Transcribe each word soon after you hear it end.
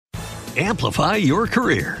Amplify your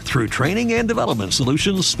career through training and development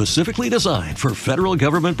solutions specifically designed for federal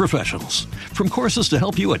government professionals. From courses to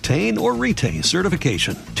help you attain or retain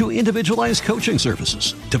certification, to individualized coaching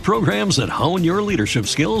services, to programs that hone your leadership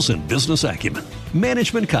skills and business acumen,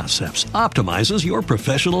 Management Concepts optimizes your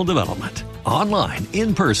professional development. Online,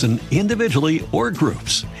 in person, individually, or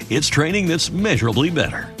groups, it's training that's measurably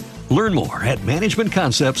better. Learn more at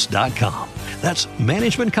managementconcepts.com. That's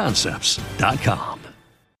managementconcepts.com.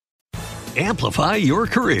 Amplify your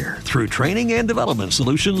career through training and development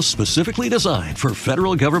solutions specifically designed for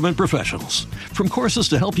federal government professionals. From courses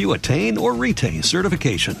to help you attain or retain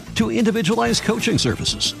certification, to individualized coaching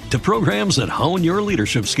services, to programs that hone your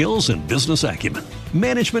leadership skills and business acumen,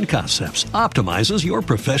 Management Concepts optimizes your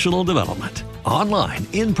professional development. Online,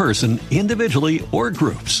 in person, individually, or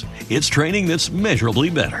groups, it's training that's measurably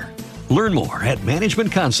better. Learn more at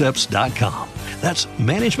managementconcepts.com. That's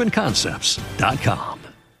managementconcepts.com.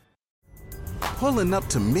 Pulling up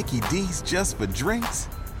to Mickey D's just for drinks?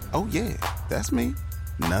 Oh yeah, that's me.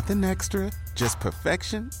 Nothing extra, just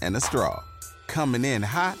perfection and a straw. Coming in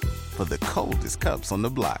hot for the coldest cups on the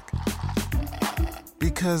block.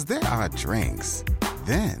 Because there are drinks.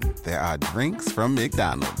 Then there are drinks from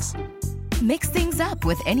McDonald's. Mix things up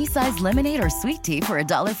with any size lemonade or sweet tea for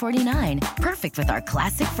 $1.49. Perfect with our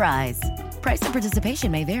classic fries. Price and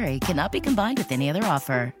participation may vary. Cannot be combined with any other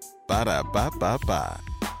offer. Ba-da-ba-ba-ba.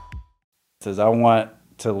 Says, I want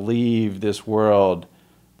to leave this world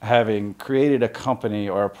having created a company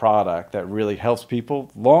or a product that really helps people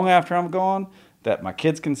long after I'm gone, that my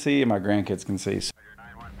kids can see and my grandkids can see.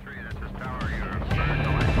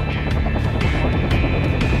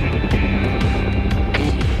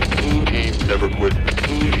 Never quit.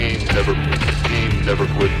 Never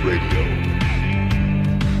quit radio.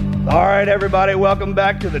 All right, everybody, welcome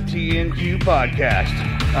back to the TNQ podcast.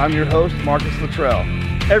 I'm your host, Marcus Luttrell.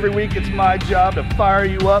 Every week, it's my job to fire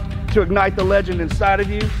you up, to ignite the legend inside of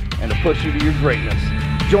you, and to push you to your greatness.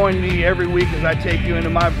 Join me every week as I take you into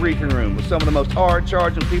my briefing room with some of the most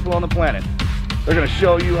hard-charging people on the planet. They're going to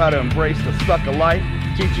show you how to embrace the suck of life,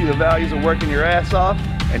 teach you the values of working your ass off,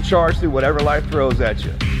 and charge through whatever life throws at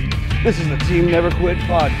you. This is the Team Never Quit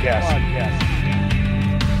podcast.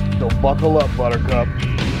 So buckle up, Buttercup.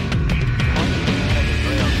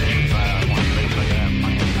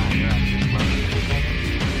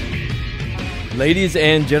 Ladies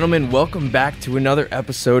and gentlemen, welcome back to another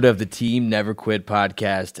episode of the Team Never Quit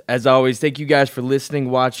podcast. As always, thank you guys for listening,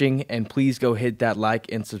 watching, and please go hit that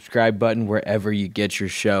like and subscribe button wherever you get your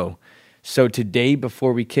show. So today,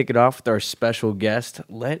 before we kick it off with our special guest,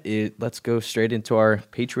 let's go straight into our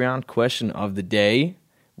Patreon question of the day,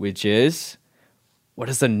 which is, what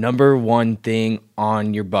is the number one thing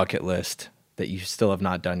on your bucket list that you still have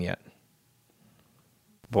not done yet?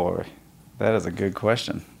 Boy, that is a good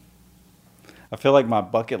question. I feel like my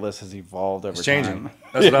bucket list has evolved over time. It's changing.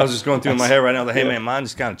 That's what I was just going through in my head right now. Like, hey, man, mine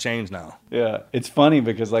just kind of changed now. Yeah, it's funny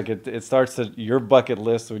because like it starts to, your bucket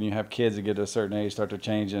list when you have kids that get to a certain age start to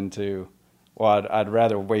change into, well, I'd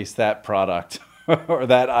rather waste that product or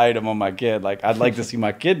that item on my kid. Like, I'd like to see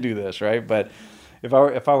my kid do this, right? But if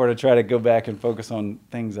I were to try to go back and focus on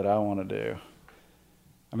things that I want to do,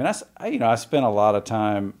 I mean, I spent a lot of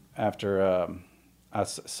time after I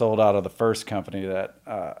sold out of the first company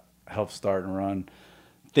that helped start and run,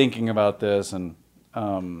 thinking about this, and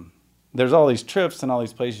there's all these trips and all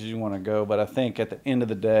these places you want to go, but I think at the end of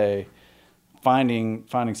the day, finding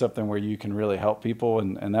something where you can really help people,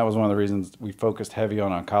 and that was one of the reasons we focused heavy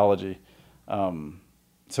on oncology.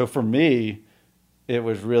 So for me, it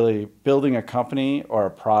was really building a company or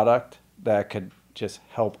a product that could just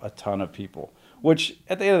help a ton of people, which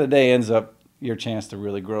at the end of the day ends up your chance to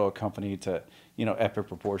really grow a company to, epic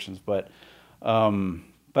proportions.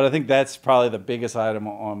 But I think that's probably the biggest item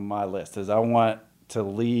on my list, is I want to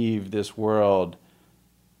leave this world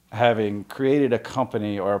having created a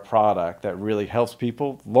company or a product that really helps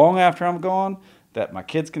people long after I'm gone, that my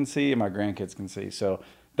kids can see and my grandkids can see. So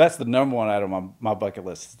that's the number one item on my bucket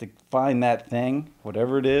list, is to find that thing,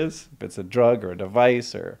 whatever it is, if it's a drug or a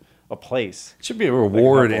device or a place. It should be a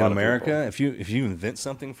reward in America if you invent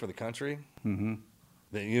something for the country. Mm-hmm.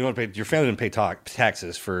 You don't pay, your family didn't pay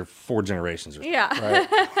taxes for 4 generations or something. Yeah. Right?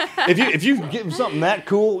 if you give them something that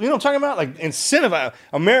cool, you know what I'm talking about? Like, incentivize.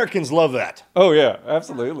 Americans love that. Oh, yeah,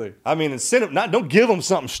 absolutely. I mean, don't give them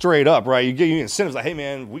something straight up, right? You give you incentives like, hey,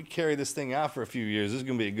 man, we carry this thing out for a few years. This is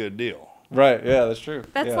going to be a good deal. Right, yeah, that's true.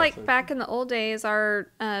 That's back in the old days, our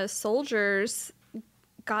soldiers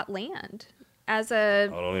got land as a...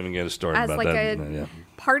 I don't even get us started about that.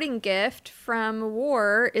 parting gift from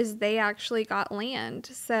war is they actually got land.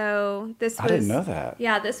 So this was... I didn't know that.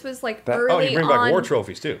 Yeah, this was like Oh, early you bring back on... war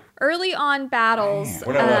trophies, too. Early on battles. Man.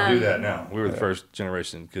 We're not allowed to do that now. We were the first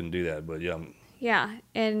generation that couldn't do that, but yeah. Yeah,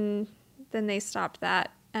 and then they stopped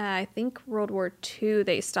that. I think World War II,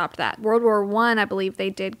 they stopped that. World War I, I believe they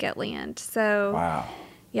did get land. So... Wow.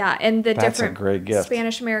 Yeah, and the That's a different great gift.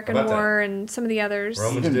 Spanish-American How about War and some of the others.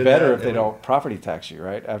 Romans Even did better that, if they don't property tax you,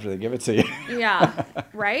 right? After they give it to you. Yeah,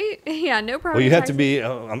 right? Yeah, no problem. Well, you have to be.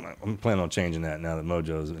 I'm planning on changing that now that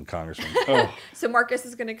Mojo's in congressman. So Marcus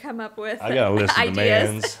is going to come up with I got a list of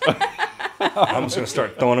ideas. demands. I'm just going to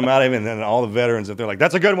start throwing them out, and then all the veterans, if they're like,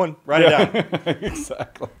 "That's a good one," write it down.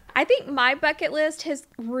 Exactly. I think my bucket list has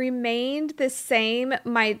remained the same.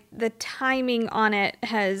 The timing on it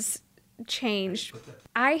has changed.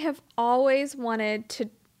 I have always wanted to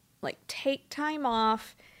take time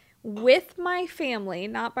off with my family,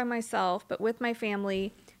 not by myself, but with my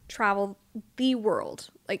family, travel the world.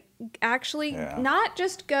 Actually, not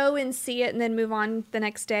just go and see it and then move on the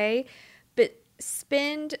next day, but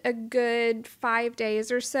spend a good 5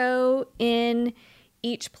 days or so in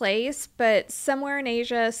each place, but somewhere in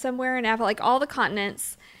Asia, somewhere in Africa, all the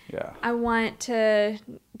continents. Yeah. I want to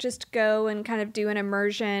just go and kind of do an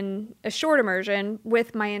immersion, a short immersion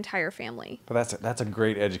with my entire family. But that's a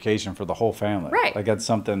great education for the whole family. Right. That's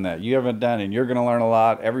something that you haven't done, and you're going to learn a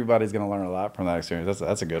lot. Everybody's going to learn a lot from that experience.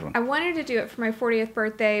 That's a good one. I wanted to do it for my 40th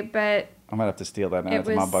birthday, but I might have to steal that now. It's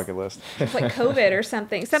on my bucket list. It was like COVID or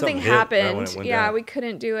something. Something hit right when happened. it went Yeah, down. we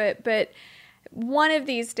couldn't do it, but one of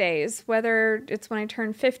these days, whether it's when I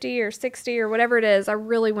turn 50 or 60 or whatever it is, I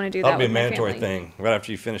really want to do that That'll be a with my mandatory family. thing. Right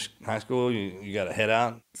after you finish high school, you got to head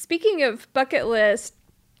out. Speaking of bucket list,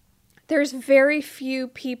 there's very few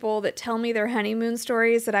people that tell me their honeymoon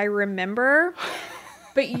stories that I remember.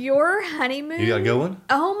 But your honeymoon... You got a good one?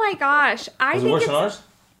 Oh my gosh. I Was it think worse it's... than ours?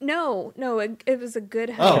 No, it was a good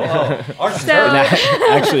honeymoon. Ours is So, terrible.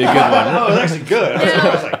 Actually, a good one. No, it was actually good.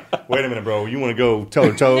 I was like, wait a minute, bro. You want to go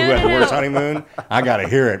toe-to-toe No, at the no. worst honeymoon? I got to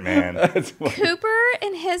hear it, man. Cooper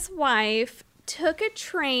and his wife took a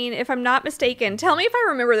train, if I'm not mistaken. Tell me if I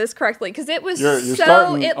remember this correctly, because it was You're so...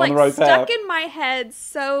 starting It on the right stuck path. in my head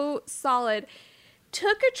so solid.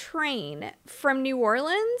 Took a train from New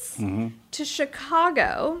Orleans to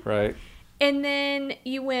Chicago. Right. And then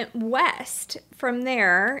you went west from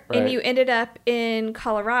there, Right. and you ended up in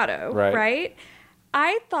Colorado, right?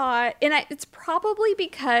 I thought, it's probably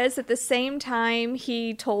because at the same time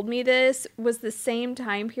he told me this was the same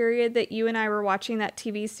time period that you and I were watching that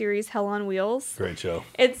TV series Hell on Wheels. Great show.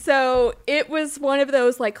 And so it was one of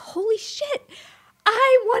those holy shit,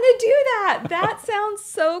 I want to do that. That sounds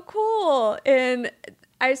so cool. And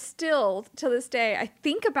I still, to this day, I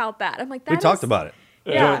think about that. I'm like, We talked about it.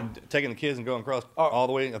 Yeah. Taking the kids and going across all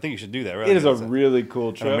the way. I think you should do that, right? It is a It's really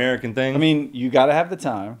cool trip. an American thing. I mean, you got to have the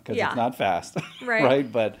time because Yeah. it's not fast. Right.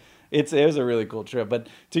 Right. But it was a really cool trip. But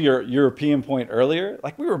to your European point earlier,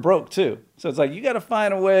 we were broke too. So it's you got to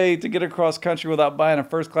find a way to get across country without buying a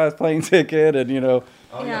first class plane ticket. And,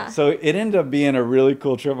 Yeah. so it ended up being a really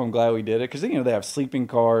cool trip. I'm glad we did it because, they have sleeping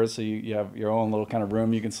cars. So you have your own little kind of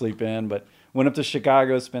room you can sleep in. But went up to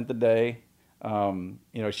Chicago, spent the day.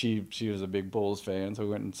 She was a big Bulls fan, so we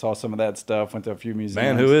went and saw some of that stuff. Went to a few museums.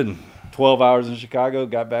 Man, who isn't? 12 hours in Chicago.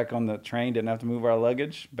 Got back on the train. Didn't have to move our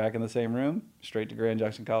luggage. Back in the same room. Straight to Grand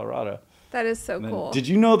Junction, Colorado. That is so And then- cool. Did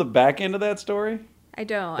you know the back end of that story? I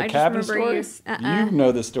don't. The I just cabin remember story. you. You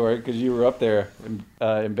know the story because you were up there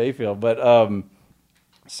in Bayfield. But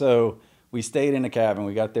so we stayed in a cabin.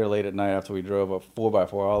 We got there late at night after we drove a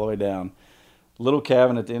 4x4 all the way down. Little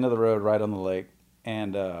cabin at the end of the road, right on the lake,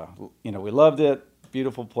 and we loved it.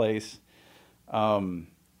 Beautiful place.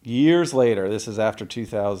 Years later, this is after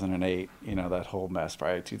 2008, that whole mess,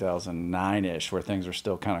 probably 2009-ish, where things are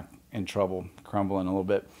still kind of in trouble, crumbling a little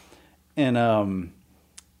bit. And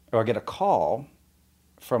I get a call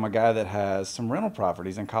from a guy that has some rental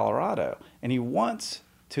properties in Colorado, and he wants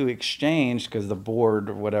to exchange because the board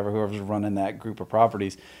or whatever, whoever's running that group of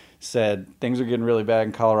properties, said things are getting really bad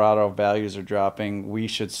in Colorado, values are dropping, we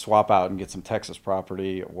should swap out and get some Texas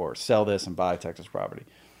property or sell this and buy Texas property.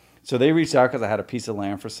 So they reached out because I had a piece of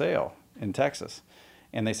land for sale in Texas.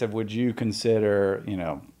 And they said, would you consider,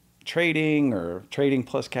 trading or trading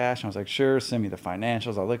plus cash? And I was like, sure, send me the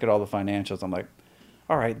financials. I look at all the financials. I'm like,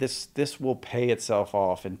 all right, this will pay itself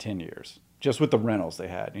off in 10 years, just with the rentals they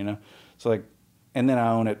had, So and then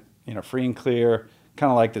I own it, free and clear,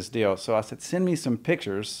 kind of like this deal. So I said, send me some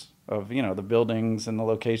pictures of, the buildings and the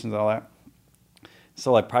locations and all that.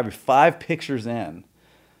 So probably 5 pictures in,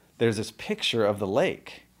 there's this picture of the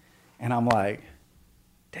lake. And I'm like,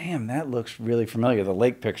 damn, that looks really familiar. The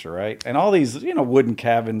lake picture, right? And all these, wooden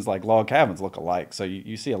cabins, like log cabins, look alike. So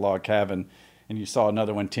you see a log cabin and you saw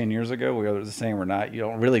another one 10 years ago, whether it's the same or not, you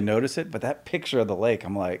don't really notice it. But that picture of the lake,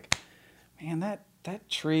 I'm like, man, that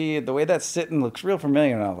tree, the way that's sitting looks real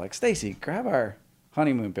familiar. And I was like, Stacy, grab our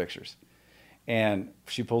honeymoon pictures. And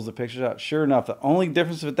she pulls the pictures out. Sure enough, the only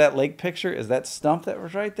difference with that lake picture is that stump that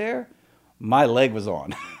was right there, my leg was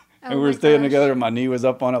on. And we were standing together and my knee was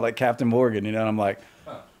up on it like Captain Morgan, and I'm like,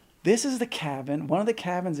 this is the cabin. One of the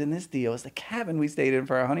cabins in this deal is the cabin we stayed in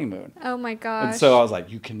for our honeymoon. Oh my gosh. And so I was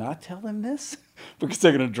like, you cannot tell them this because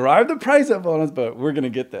they're going to drive the price up on us, but we're going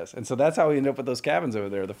to get this. And so that's how we ended up with those cabins over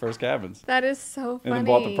there, the first cabins. That is so funny. And then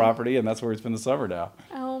bought the property, and that's where we spend the summer now.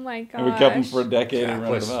 Oh my gosh. And we kept them for a decade and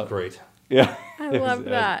rented them out. Great. Yeah. I love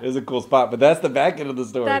that. It was a cool spot, but that's the back end of the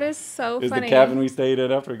story. That is so funny. Is the cabin we stayed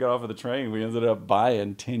in after we got off of the train. We ended up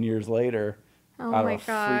buying 10 years later. Oh out my of a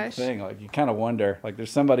gosh. freak thing. Like, you kind of wonder, like, there's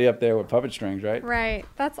somebody up there with puppet strings, right? Right.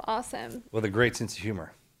 That's awesome. With a great sense of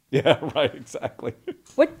humor. Yeah, right, exactly.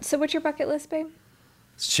 So what's your bucket list, babe?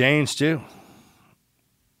 It's changed too.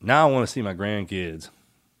 Now I want to see my grandkids.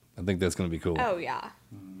 I think that's going to be cool. Oh yeah.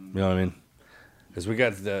 You know what I mean? Because we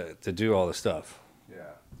got to do all the stuff.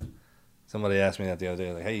 Yeah. Somebody asked me that the other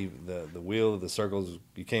day, like, hey, the wheel of the circles,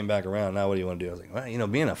 you came back around. Now what do you want to do? I was like, well,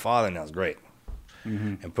 being a father now is great.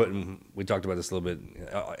 Mm-hmm. And we talked about this a little bit,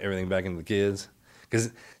 everything back into the kids.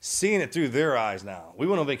 Because seeing it through their eyes now. We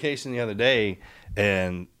went on vacation the other day,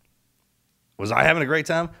 and was I having a great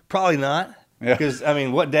time? Probably not. Because,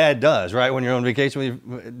 what dad does, right? When you're on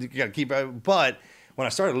vacation, you got to keep out. But when I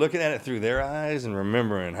started looking at it through their eyes and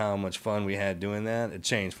remembering how much fun we had doing that, it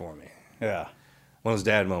changed for me. Yeah. One of those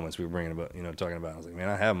dad moments we were talking about. I was like, man,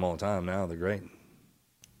 I have them all the time now. They're great.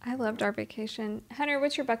 I loved our vacation. Hunter,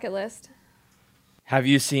 what's your bucket list? Have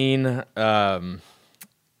you seen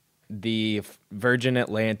the Virgin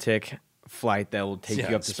Atlantic flight that will take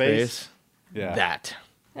you up to space? Yeah. That.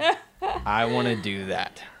 I want to do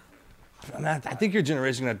that. I think your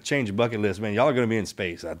generation going to change your bucket list, man. Y'all are going to be in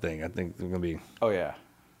space, I think. I think they're going to be... Oh, yeah.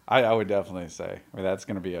 I would definitely say. That's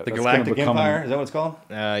going to be The Galactic Empire? Is that what it's called?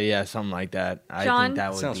 Yeah, something like that. John? I think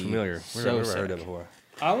that would sounds be familiar. So Where sick. I heard that before.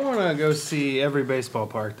 I want to go see every baseball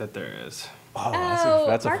park that there is. Oh,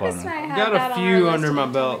 that's a Marcus fun and I one. had Got that a on our few list under a my long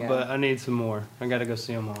time belt, ago. but I need some more. I got to go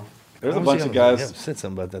see them all. There's a bunch of guys. Yeah, said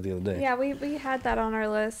something about that the other day. Yeah, we had that on our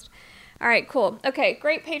list. All right, cool. Okay,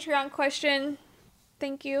 great Patreon question.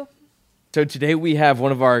 Thank you. So today we have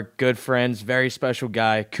one of our good friends, very special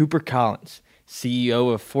guy, Cooper Collins,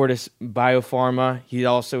 CEO of Fortis Biopharma. He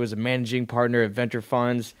also is a managing partner at Venture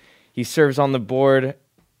Funds. He serves on the board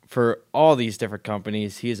for all these different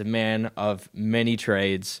companies. He is a man of many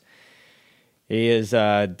trades. He is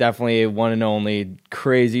definitely a one and only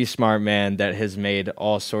crazy smart man that has made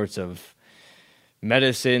all sorts of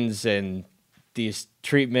medicines and these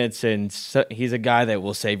treatments, and he's a guy that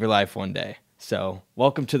will save your life one day. So,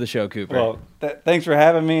 welcome to the show, Cooper. Well, thanks for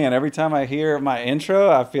having me. And every time I hear my intro,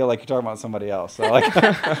 I feel like you're talking about somebody else. So, I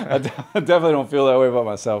definitely don't feel that way about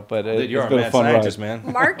myself. But You're it's a been mad a fun scientist, ride.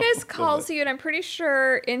 man. Marcus calls you, and I'm pretty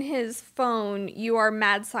sure in his phone you are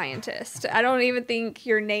mad scientist. I don't even think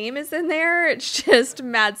your name is in there. It's just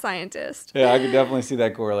mad scientist. Yeah, I could definitely see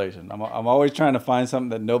that correlation. I'm always trying to find something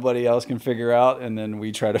that nobody else can figure out, and then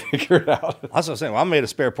we try to figure it out. That's what I'm saying. Well, I'm made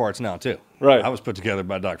of spare parts now, too. Right. I was put together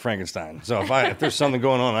by Doc Frankenstein. So if there's something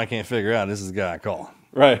going on I can't figure out, this is the guy I call.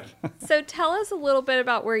 Right. So tell us a little bit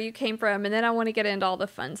about where you came from, and then I want to get into all the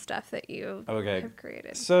fun stuff that you have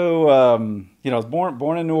created. So, I was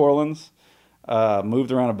born in New Orleans,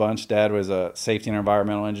 moved around a bunch. Dad was a safety and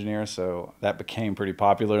environmental engineer, so that became pretty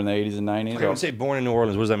popular in the 80s and 90s. When you say born in New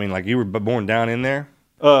Orleans, what does that mean? Like you were born down in there?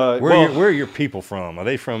 Where are your people from? Are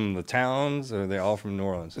they from the towns, or are they all from New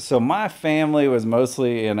Orleans? So my family was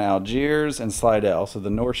mostly in Algiers and Slidell, so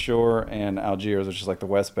the North Shore and Algiers, which is like the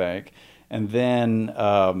West Bank. And then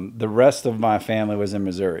the rest of my family was in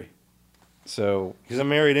Missouri. So, because I'm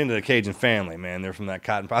married into the Cajun family, man. They're from that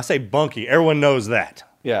cotton. I say Bunkie. Everyone knows that.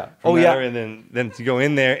 Yeah. And then to go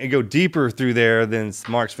in there and go deeper through there than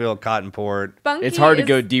Marksville, Cottonport. Bunkie it's hard to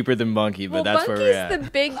go deeper than Bunkie, but that's Bunkie's where we're at.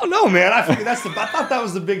 the big. Oh no, man! I thought that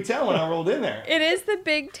was the big town when I rolled in there. It is the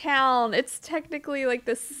big town. It's technically like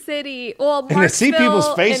the city. Well, And to see people's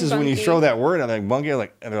Marksville faces and when you Bunkie. throw that word, I'm like Bunkie, and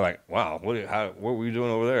they're like, "Wow, what were you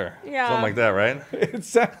doing over there?" Yeah. Something like that, right?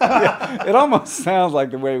 it almost sounds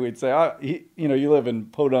like the way we'd say, you live in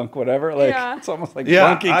Podunk, whatever. Like, Yeah. it's almost like Yeah,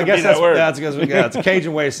 Bunkie I could guess be that's that word. it's a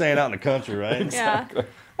Cajun way of saying out in the country, right? Yeah.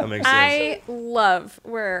 That makes sense. I love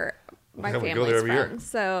where my Yeah, we go family's there from. every year.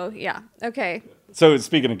 So yeah. Okay. So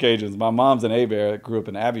speaking of Cajuns, my mom's an A-Bear that grew up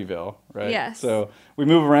in Abbeville, right? Yes. So we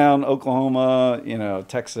move around Oklahoma,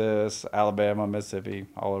 Texas, Alabama, Mississippi,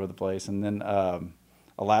 all over the place, and then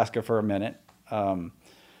Alaska for a minute.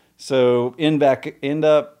 So end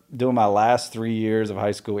up doing my last 3 years of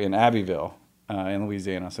high school in Abbeville, in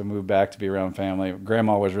Louisiana. So moved back to be around family.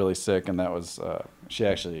 Grandma was really sick, and that was she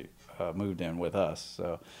actually moved in with us.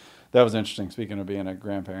 So that was interesting. Speaking of being a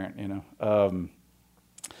grandparent,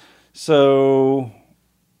 so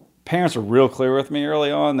parents were real clear with me early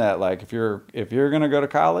on that, like, if you're going to go to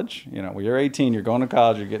college, when you're 18, you're going to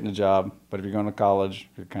college, you're getting a job. But if you're going to college,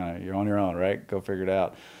 you're on your own, right? Go figure it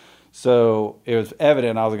out. So it was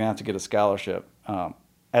evident I was going to have to get a scholarship.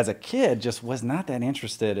 As a kid, just was not that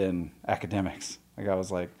interested in academics. Like, I was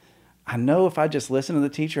like, I know if I just listen to the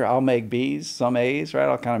teacher, I'll make B's, some A's, right?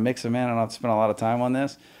 I'll kind of mix them in, and I'll spend a lot of time on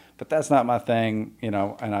this. But that's not my thing,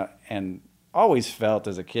 and always felt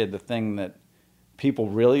as a kid the thing that people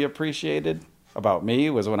really appreciated about me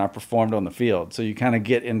was when I performed on the field. So you kind of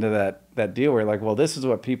get into that deal where you're like, well, this is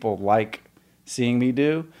what people like seeing me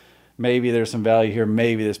do. Maybe there's some value here.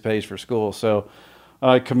 Maybe this pays for school. So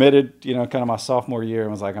I committed, kind of my sophomore year,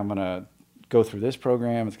 and was like, I'm going to go through this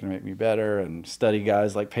program. It's going to make me better, and study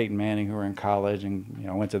guys like Peyton Manning who were in college, and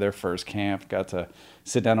went to their first camp, got to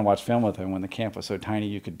sit down and watch film with them when the camp was so tiny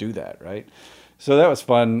you could do that, right? So that was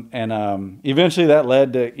fun, and eventually that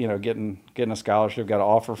led to getting a scholarship. Got an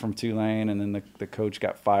offer from Tulane, and then the coach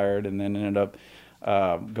got fired, and then ended up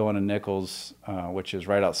going to Nichols, which is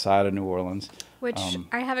right outside of New Orleans. Which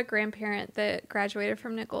I have a grandparent that graduated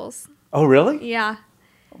from Nichols. Oh, really? Yeah.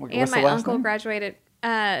 What's and the my last uncle name? graduated.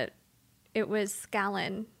 It was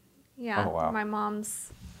Scallon. Yeah. Oh, wow. My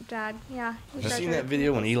mom's dad. Yeah. Have you seen that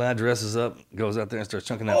video when Eli dresses up, goes out there and starts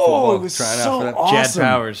chunking that Oh, football, it was trying so out for that?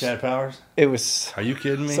 awesome. Chad Powers. It was. Are you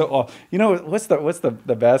kidding me? So, what's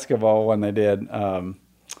the basketball one they did?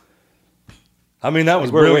 I mean, that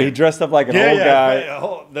was where brilliant. he dressed up like an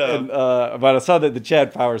old guy. But I saw that the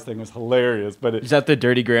Chad Powers thing was hilarious. But Is that the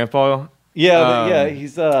Dirty Grandpa? yeah,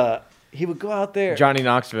 he would go out there. Johnny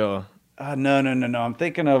Knoxville. No. I'm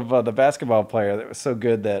thinking of the basketball player that was so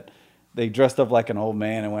good that they dressed up like an old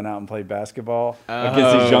man and went out and played basketball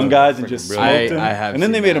against these young guys and just smoked brilliant. them. I have and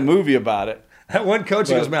then they seen made that. a movie about it. That one coach,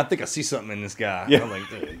 he goes, man, I think I see something in this guy. Yeah. I'm like,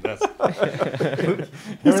 dude, that's... I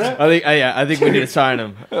think we need to sign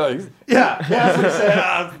him. yeah, that's what I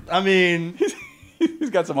said. I mean... He's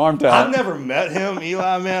got some arm talent. I've never met him,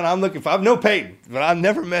 Eli, man. I'm looking for... I've no Peyton, but I've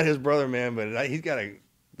never met his brother, man. But he's got a...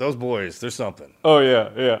 Those boys, there's something. Oh,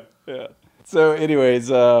 yeah. So anyways,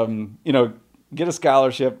 get a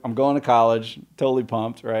scholarship. I'm going to college. Totally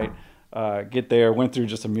pumped, right? Get there. Went through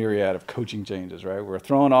just a myriad of coaching changes, right? We're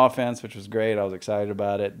throwing offense, which was great. I was excited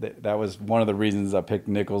about it. That was one of the reasons I picked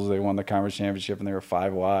Nichols. They won the conference championship, and they were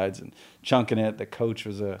 5 wides and chunking it. The coach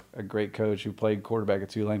was a great coach who played quarterback at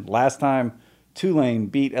Tulane. Last time Tulane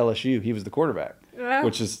beat LSU, he was the quarterback,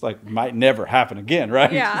 which is like might never happen again,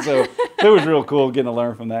 right? Yeah. So it was real cool getting to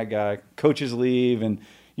learn from that guy. Coaches leave, and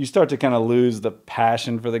you start to kind of lose the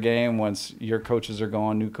passion for the game once your coaches are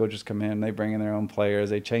gone. New coaches come in, they bring in their own players,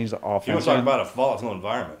 they change the offense. You want to talk about a volatile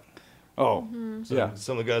environment. Oh, So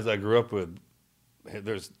some of the guys I grew up with,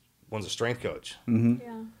 one's a strength coach. Mm-hmm.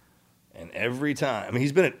 Yeah. And every time, I mean,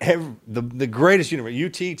 he's been at the greatest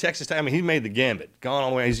university, UT, Texas Tech. I mean, he made the gambit, gone all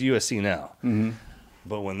the way. He's USC now. Mm-hmm.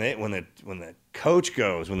 But when the coach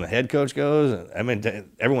goes, when the head coach goes, I mean,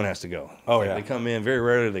 everyone has to go. Oh, yeah. They come in very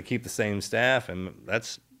rarely. They keep the same staff, and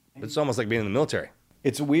it's almost like being in the military.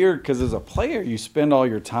 It's weird because as a player, you spend all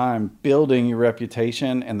your time building your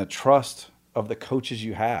reputation and the trust of the coaches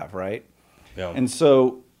you have, right? Yeah. And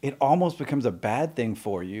so it almost becomes a bad thing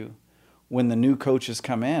for you when the new coaches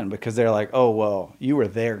come in because they're like, oh, well, you were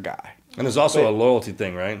their guy. And there's also a loyalty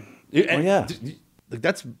thing, right? Yeah.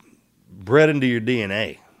 That's bred into your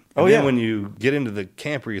DNA. And yeah. then when you get into the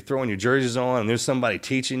camp where you're throwing your jerseys on and there's somebody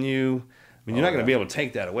teaching you, I mean, you're not going to be able to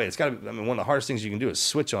take that away. It's got to be, I mean, one of the hardest things you can do is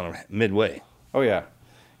switch on them midway. Oh, yeah.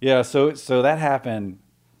 Yeah, so that happened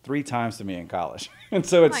 3 times to me in college. And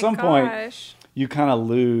so at some point, you kind of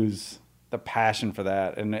lose the passion for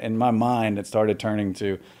that. And in my mind, it started turning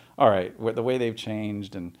to, all right, the way they've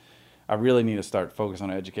changed, and I really need to start focusing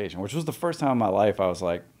on education, which was the first time in my life I was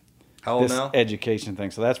like, how old this now? Education thing.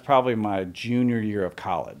 So that's probably my junior year of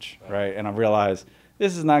college, right? And I realized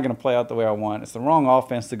this is not going to play out the way I want. It's the wrong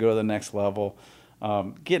offense to go to the next level.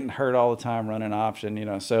 Getting hurt all the time, running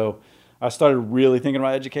option, So I started really thinking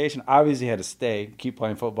about education. Obviously, had to keep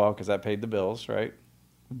playing football because that paid the bills, right?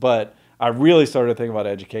 But I really started thinking about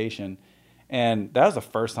education. And that was the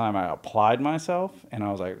first time I applied myself. And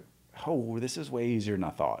I was like, oh, this is way easier than I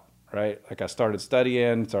thought, right? Like I started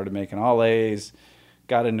studying, started making all A's,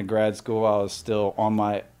 got into grad school. I was still on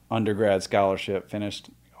my undergrad scholarship, finished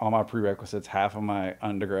all my prerequisites, half of my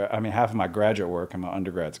graduate work and my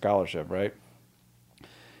undergrad scholarship, right?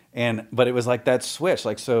 But it was like that switch.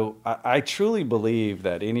 Like, so I truly believe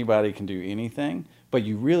that anybody can do anything, but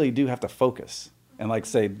you really do have to focus and like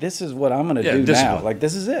say, this is what I'm going to do discipline. now. Like,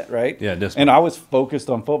 this is it, right? Yeah, discipline. And I was focused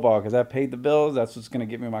on football because that paid the bills. That's what's going to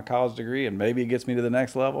get me my college degree, and maybe it gets me to the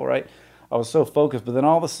next level, right? I was so focused. But then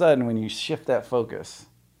all of a sudden, when you shift that focus,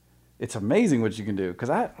 it's amazing what you can do. Because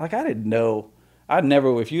I didn't know.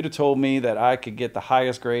 If you'd have told me that I could get the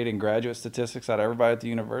highest grade in graduate statistics out of everybody at the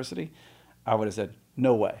university, I would have said,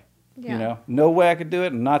 no way. Yeah. You know, no way I could do it.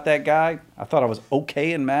 I'm not that guy. I thought I was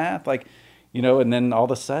okay in math. Like, you know, and then all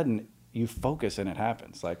of a sudden you focus and it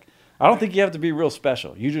happens. Like, I don't think you have to be real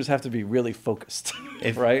special. You just have to be really focused,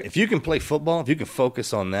 right? If you can play football, if you can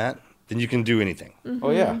focus on that, then you can do anything. Mm-hmm. Oh,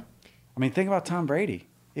 yeah. I mean, think about Tom Brady.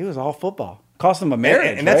 It was all football. Cost him a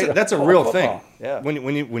marriage, and that's right? that's a All real football. thing. Yeah.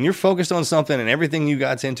 When you're focused on something and everything you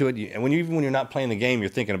got into it, and even when you're not playing the game, you're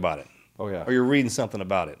thinking about it. Oh, yeah. Or you're reading something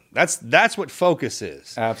about it. That's what focus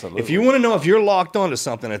is. Absolutely. If you want to know if you're locked onto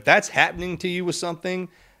something, if that's happening to you with something,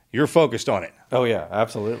 you're focused on it. Oh, yeah,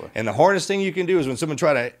 absolutely. And the hardest thing you can do is when someone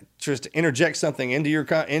try to just interject something into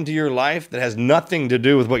your life that has nothing to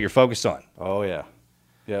do with what you're focused on. Oh, yeah.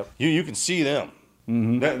 Yep. You can see them.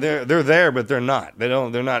 Mm-hmm. They're there, but they're not.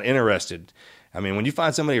 They're not interested. I mean, when you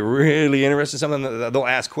find somebody really interested in something, they'll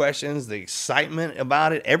ask questions. The excitement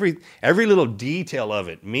about it, every little detail of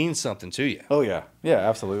it means something to you. Oh, yeah. Yeah,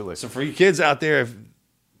 absolutely. So for you kids out there,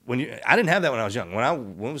 I didn't have that when I was young. When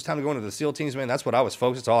it was time to go into the SEAL teams, man, that's what I was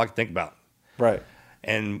focused. That's all I could think about. Right.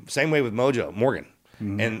 And same way with Morgan.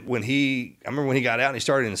 Mm-hmm. And I remember when he got out and he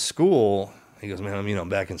started in school, he goes, man, I'm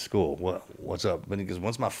back in school. What's up? But he goes,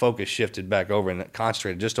 once my focus shifted back over and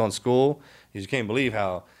concentrated just on school, you just can't believe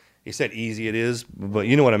how, he said easy it is, but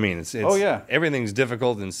you know what I mean. It's oh, yeah. Everything's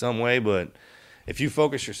difficult in some way, but if you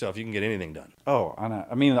focus yourself, you can get anything done. Oh, I know.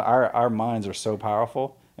 I mean, our minds are so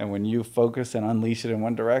powerful, and when you focus and unleash it in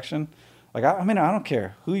one direction, like, I don't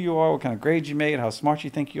care who you are, what kind of grades you made, how smart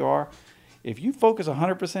you think you are. If you focus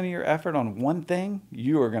 100% of your effort on one thing,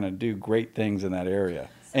 you are going to do great things in that area.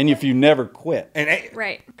 And if you never quit.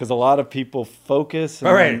 Right. Because a lot of people focus. And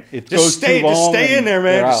all right. It goes too long. Just stay in there,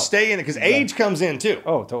 man. Just out. stay in it. Because age comes in, too.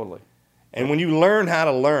 Oh, totally. And when you learn how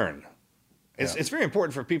to learn, it's very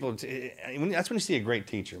important for people. That's when you see a great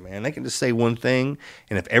teacher, man. They can just say one thing.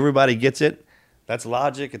 And if everybody gets it, that's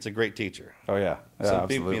logic. It's a great teacher. Oh, yeah. Yeah, so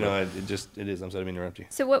absolutely. people, it is. I'm sorry to interrupt you.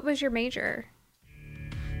 So what was your major?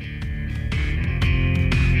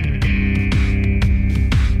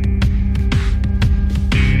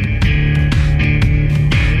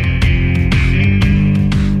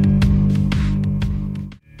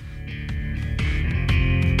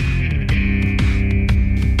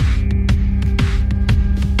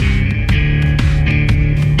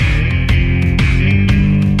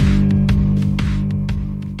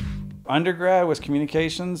 Undergrad was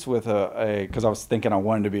communications with because I was thinking I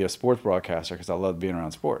wanted to be a sports broadcaster because I loved being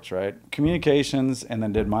around sports, right? Communications, and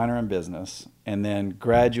then did minor in business, and then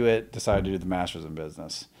graduate decided to do the master's in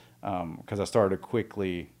business because I started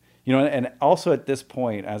quickly, and also at this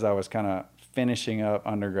point, as I was kind of finishing up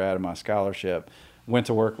undergrad and my scholarship, went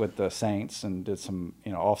to work with the Saints and did some,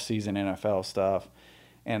 off-season NFL stuff,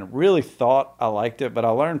 and really thought I liked it, but I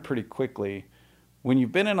learned pretty quickly when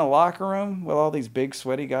you've been in a locker room with all these big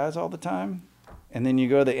sweaty guys all the time, and then you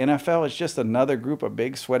go to the NFL, it's just another group of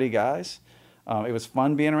big sweaty guys. It was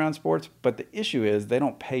fun being around sports, but the issue is they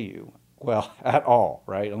don't pay you well at all,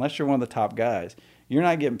 right? Unless you're one of the top guys, you're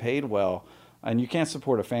not getting paid well, and you can't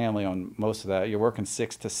support a family on most of that. You're working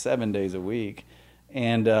 6 to 7 days a week,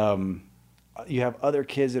 and you have other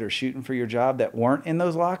kids that are shooting for your job that weren't in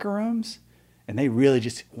those locker rooms. And they really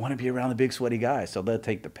just want to be around the big sweaty guys. So they'll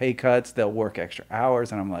take the pay cuts, they'll work extra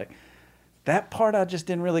hours. And I'm like, that part I just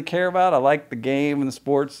didn't really care about. I like the game and the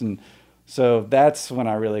sports. And so that's when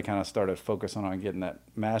I really kind of started focusing on getting that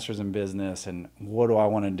master's in business. And what do I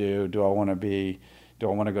want to do? Do I want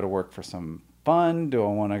to go to work for some fund? Do I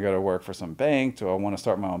want to go to work for some bank? Do I want to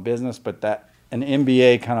start my own business? But an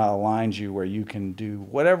MBA kind of aligns you where you can do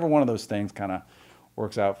whatever one of those things kind of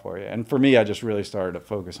works out for you. And for me, I just really started to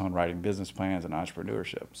focus on writing business plans and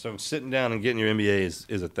entrepreneurship. So sitting down and getting your MBA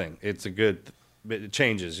is a thing. It's a good, it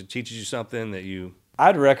changes. It teaches you something that you...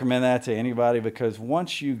 I'd recommend that to anybody because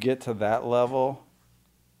once you get to that level,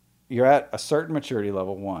 you're at a certain maturity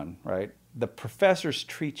level, one, right? The professors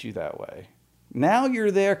treat you that way. Now you're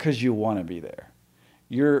there because you want to be there.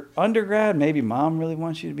 Your undergrad, maybe mom really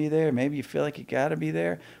wants you to be there. Maybe you feel like you got to be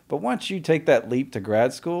there. But once you take that leap to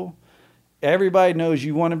grad school, everybody knows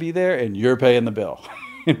you want to be there, and you're paying the bill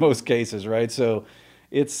in most cases, right? So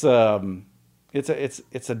it's a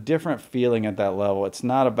different feeling at that level. It's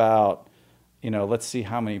not about, let's see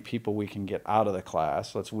how many people we can get out of the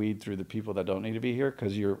class. Let's weed through the people that don't need to be here,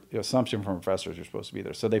 because your assumption from professors you're supposed to be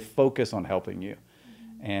there. So they focus on helping you,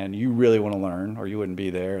 and you really want to learn, or you wouldn't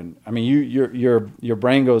be there. And I mean, your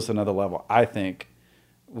brain goes to another level, I think,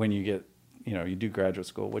 when you get, you do graduate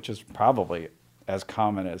school, which is probably as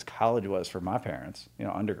common as college was for my parents,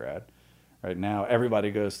 undergrad. Right now,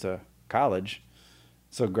 everybody goes to college.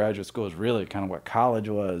 So graduate school is really kind of what college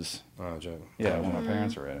was. Oh, Joe. Yeah, when my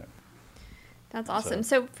parents were in it. That's awesome.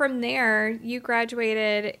 So from there, you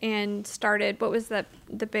graduated and started, what was the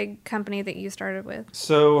big company that you started with?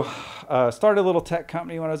 So started a little tech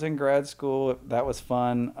company when I was in grad school. That was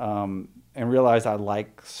fun, and realized I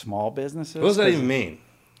like small businesses. What does that even mean?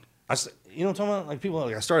 You know what I'm talking about? Like people are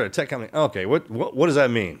like, I started a tech company. Okay, what does that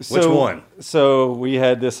mean? Which one? So we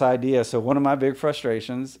had this idea. So one of my big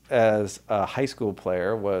frustrations as a high school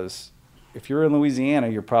player was, if you're in Louisiana,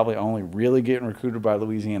 you're probably only really getting recruited by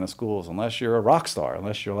Louisiana schools, unless you're a rock star,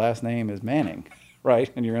 unless your last name is Manning, right?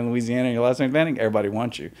 And you're in Louisiana and your last name is Manning, everybody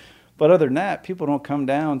wants you. But other than that, people don't come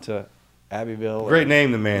down to Abbeville. Great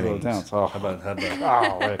name, the Mannings. Oh, how about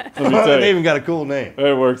oh, right. Let me tell they you. even got a cool name.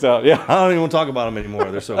 It works out, yeah. I don't even want to talk about them anymore.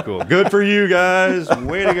 They're so cool. Good for you guys.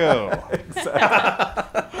 Way to go.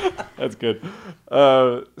 That's good.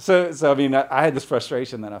 So I mean, I had this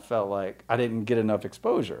frustration that I felt like I didn't get enough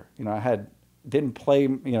exposure. Didn't play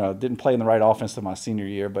in the right offense to my senior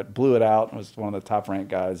year, but blew it out and was one of the top ranked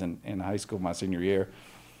guys in high school my senior year,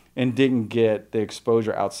 and didn't get the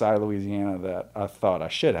exposure outside of Louisiana that I thought I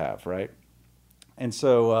should have, right? And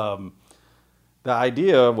so the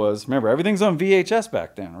idea was, remember, everything's on VHS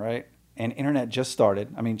back then, right? And internet just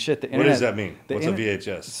started. I mean, the internet. What does that mean? What's a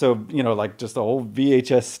VHS? So, like just the whole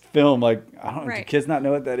VHS film, like, I don't know, do kids not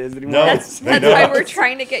know what that is anymore? No. That's why we're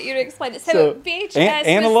trying to get you to explain it. So VHS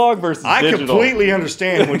analog versus digital. I completely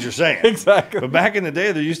understand what you're saying. Exactly. But back in the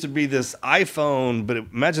day, there used to be this iPhone, but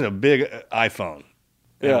imagine a big iPhone.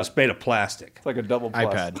 And it was made of plastic. It's like a double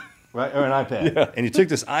plus. iPad. Right, or an iPad. Yeah. And you took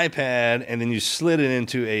this iPad and then you slid it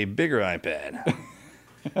into a bigger iPad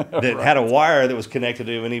that had a wire that was connected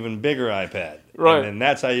to an even bigger iPad. Right. And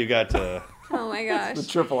that's how you got to... Oh my gosh. The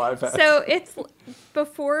triple iPad. So it's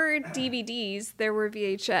before DVDs, there were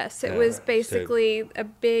VHS. It was basically a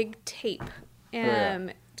big tape,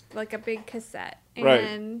 like a big cassette.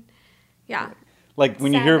 And yeah. Like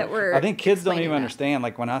when you hear, I think kids don't even that. understand,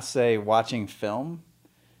 like when I say watching film,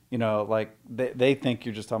 like they think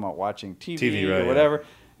you're just talking about watching TV right, or whatever.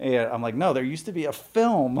 And I'm like, no, there used to be a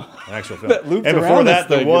film. An actual film. That looped and before around that,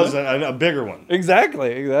 this there thing, was a bigger one.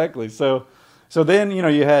 Exactly. So then,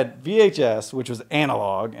 you had VHS, which was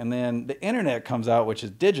analog, and then the internet comes out, which is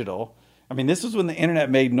digital. I mean, this was when the internet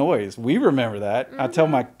made noise. We remember that. I tell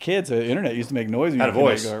my kids the internet used to make noise. Had a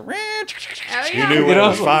voice. Oh, yeah. You knew when it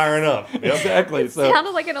was firing up. Yep. Exactly. It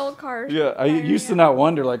sounded like an old car. Yeah, I used to not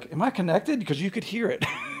wonder, like, am I connected? Because you could hear it.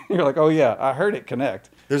 You're like, oh, yeah, I heard it connect.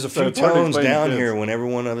 There's a few tones down here when every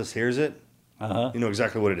one of us hears it. You know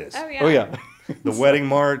exactly what it is. Oh, yeah. The wedding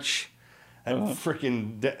march, that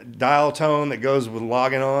freaking dial tone that goes with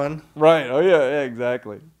logging on. Right. Oh, yeah,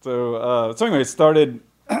 exactly. So anyway, started,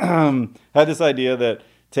 had this idea that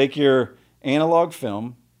take your analog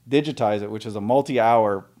film, digitize it, which is a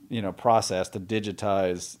multi-hour, process to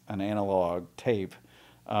digitize an analog tape.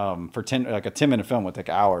 For like a 10-minute film would take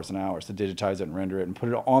hours and hours to digitize it and render it and put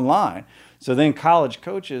it online. So then college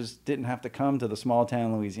coaches didn't have to come to the small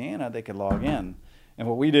town Louisiana; they could log in. And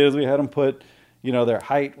what we did is we had them put, their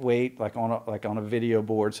height, weight, like on a video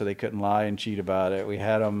board, so they couldn't lie and cheat about it. We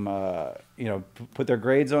had them, put their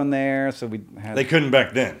grades on there, so they couldn't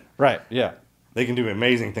back then. Right? Yeah. They can do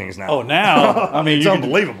amazing things now. Oh, now I mean, it's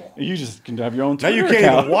unbelievable. You just can have your own Twitter Twitter now you can't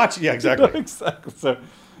account. even watch. Yeah, exactly. Exactly.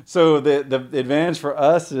 So the advantage for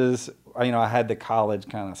us is, I had the college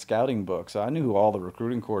kind of scouting book, so I knew who all the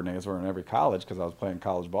recruiting coordinators were in every college because I was playing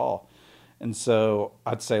college ball. And so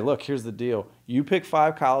I'd say, look, here's the deal. You pick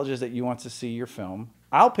 5 colleges that you want to see your film.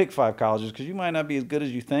 I'll pick 5 colleges because you might not be as good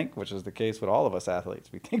as you think, which is the case with all of us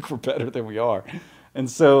athletes. We think we're better than we are. And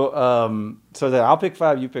so that I'll pick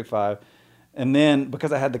 5, you pick 5. And then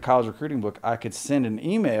because I had the college recruiting book, I could send an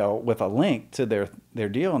email with a link to their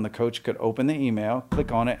deal, and the coach could open the email,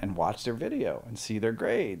 click on it, and watch their video and see their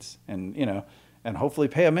grades, and and hopefully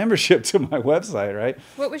pay a membership to my website, right?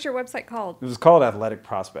 What was your website called? It was called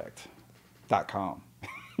athleticprospect.com.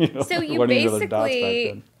 So you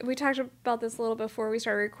basically, we talked about this a little before we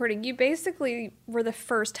started recording. You basically were the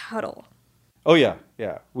first huddle. Oh yeah.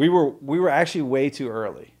 We were actually way too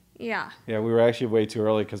early. Yeah. Yeah, we were actually way too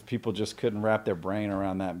early because people just couldn't wrap their brain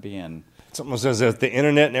around that being. Something says that the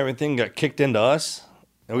internet and everything got kicked into us,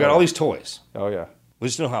 and we got all these toys. Oh, yeah. We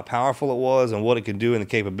just know how powerful it was and what it could do and the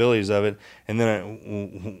capabilities of it. And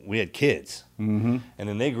then we had kids. Mm-hmm. And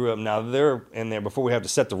then they grew up. Now they're in there before we have to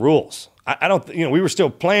set the rules. I don't, we were still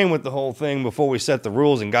playing with the whole thing before we set the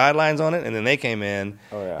rules and guidelines on it. And then they came in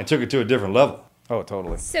and took it to a different level. Oh,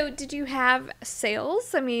 totally. So did you have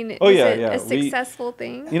sales? I mean, was it a successful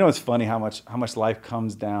thing? It's funny how much life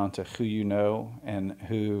comes down to who you know and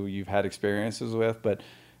who you've had experiences with. But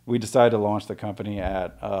we decided to launch the company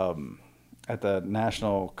at the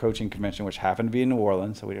National Coaching Convention, which happened to be in New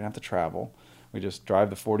Orleans, so we didn't have to travel. We just drive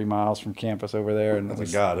the 40 miles from campus over there. And that's a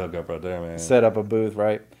God hookup right there, man. Set up a booth,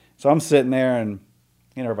 right? So I'm sitting there, and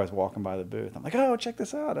everybody's walking by the booth. I'm like, oh, check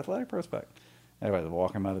this out, Athletic Prospect. Everybody's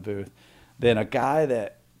walking by the booth. Then a guy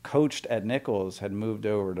that coached at Nichols had moved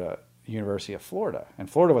over to University of Florida, and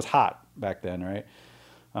Florida was hot back then, right?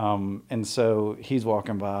 And so he's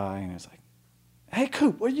walking by, and he's like, hey,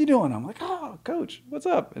 Coop, what are you doing? I'm like, oh, Coach, what's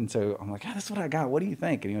up? And so I'm like, this is what I got. What do you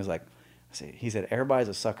think? And he was like, he said, everybody's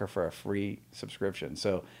a sucker for a free subscription.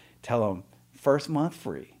 So tell them first month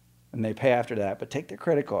free, and they pay after that, but take their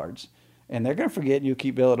credit cards, and they're going to forget, and you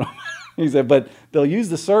keep billing them. He said, but they'll use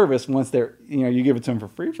the service once they're, you give it to them for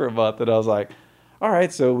free for a month. And I was like, all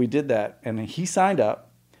right. So we did that, and he signed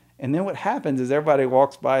up. And then what happens is everybody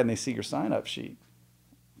walks by and they see your sign up sheet.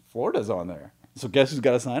 Florida's on there. So guess who's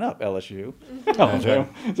got to sign up? LSU.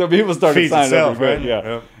 So people started signing up. Right? Yeah.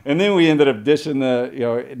 Yep. And then we ended up dishing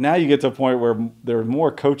now you get to a point where there are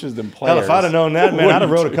more coaches than players. Hell, if I'd have known that, man, I'd have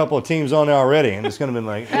wrote a couple of teams on there already. And it's going to have been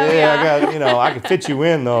like, I got, I can fit you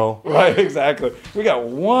in, though. Right, exactly. We got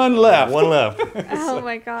one left. Oh,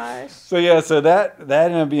 my gosh. So that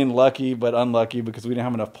ended up being lucky, but unlucky because we didn't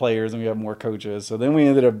have enough players and we have more coaches. So then we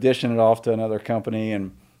ended up dishing it off to another company,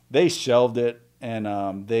 and they shelved it.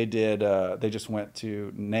 And they just went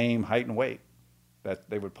to name, height, and weight. That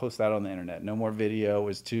they would post that on the internet. No more video. It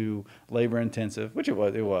was too labor intensive, which it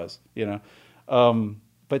was.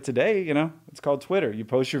 But today, it's called Twitter. You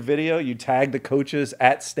post your video, you tag the coaches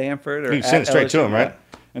at Stanford or you send it straight to them, right?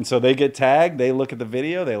 And so they get tagged. They look at the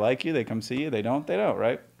video. They like you. They come see you. They don't,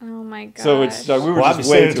 right? Oh my gosh. So we were just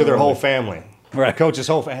sending it to their whole family. Right. Coach's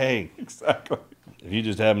whole family. Hey, exactly. If you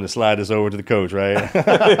just happen to slide this over to the coach, right?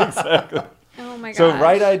 Exactly. Oh my gosh. So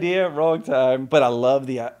right idea, wrong time. But I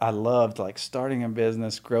loved like starting a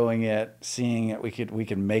business, growing it, seeing it. We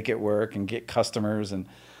could make it work and get customers. And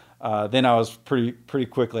then I was pretty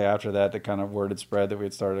quickly after that, the kind of word had spread that we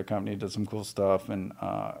had started a company, did some cool stuff, and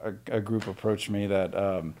a group approached me that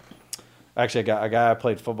actually a guy I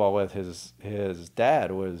played football with. His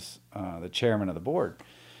dad was the chairman of the board,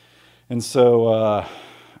 and so.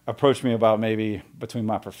 Approached me about maybe between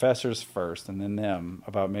my professors first and then them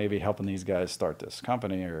about maybe helping these guys start this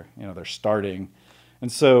company, or they're starting.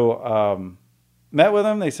 And so met with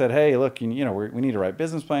them. They said, hey, look, we need to write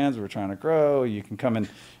business plans. We're trying to grow. You can come and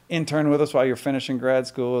intern with us while you're finishing grad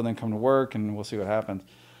school and then come to work, and we'll see what happens.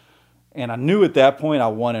 And I knew at that point I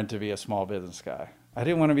wanted to be a small business guy. I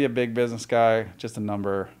didn't want to be a big business guy, just a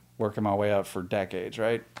number, working my way up for decades,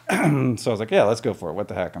 right? So I was like, yeah, let's go for it. What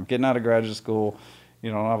the heck? I'm getting out of graduate school. I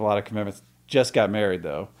don't have a lot of commitments. Just got married,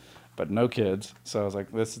 though, but no kids. So I was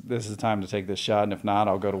like, this is the time to take this shot. And if not,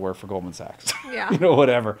 I'll go to work for Goldman Sachs. Yeah.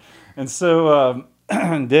 Whatever. And so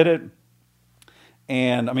did it.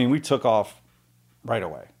 And, we took off right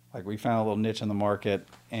away. Like, we found a little niche in the market,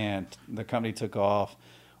 and the company took off.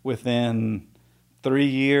 Within 3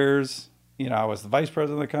 years, I was the vice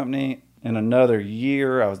president of the company. In another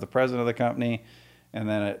year, I was the president of the company. And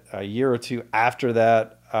then a year or two after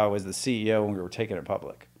that, I was the CEO when we were taking it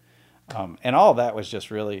public. And all of that was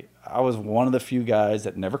just really, I was one of the few guys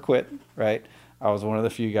that never quit, right? I was one of the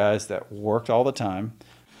few guys that worked all the time.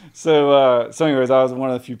 So anyways, I was one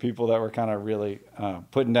of the few people that were kind of really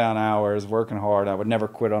putting down hours, working hard. I would never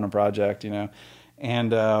quit on a project,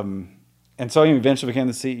 And so I eventually became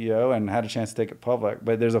the CEO and had a chance to take it public.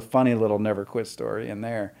 But there's a funny little never quit story in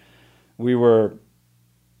there.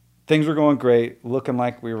 Things were going great, looking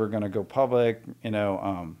like we were going to go public, kind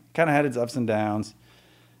of had its ups and downs.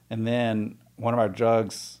 And then one of our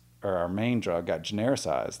drugs, or our main drug, got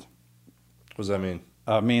genericized. What does that mean?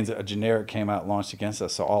 Means a generic came out, launched against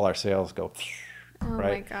us, so all our sales go, right?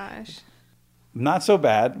 Oh my gosh. Not so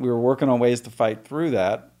bad. We were working on ways to fight through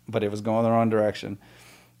that, but it was going the wrong direction.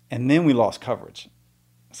 And then we lost coverage.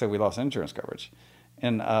 So we lost insurance coverage.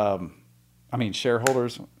 And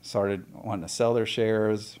shareholders started wanting to sell their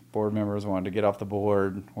shares. Board members wanted to get off the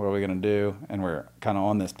board. What are we going to do? And we're kind of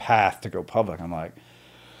on this path to go public. I'm like,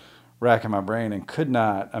 racking my brain and could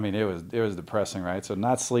not. I mean, it was depressing, right? So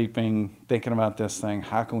not sleeping, thinking about this thing.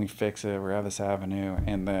 How can we fix it? We have this avenue,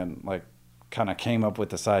 and then like kind of came up with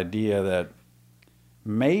this idea that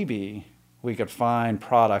maybe we could find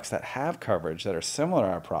products that have coverage that are similar to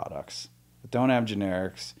our products, that don't have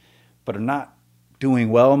generics, but are not doing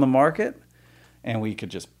well in the market, and we could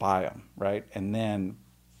just buy them, right? And then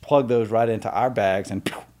plug those right into our bags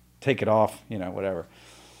and take it off, whatever.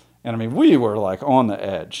 And I mean, we were like on the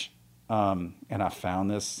edge. And I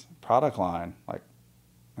found this product line like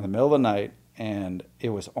in the middle of the night, and it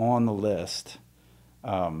was on the list.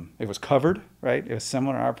 It was covered, right? It was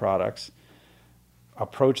similar to our products.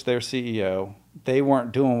 Approached their CEO. They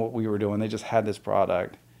weren't doing what we were doing. They just had this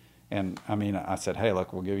product. And I mean, I said, hey,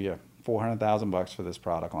 look, we'll give you $400,000 for this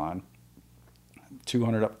product line.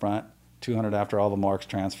 200 up front, 200 after all the marks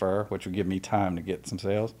transfer, which would give me time to get some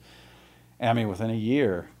sales. And I mean, within a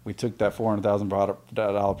year, we took that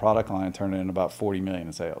 $400,000 product line and turned it into about $40 million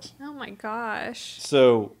in sales. Oh my gosh.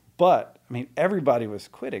 So, but I mean, everybody was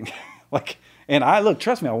quitting. And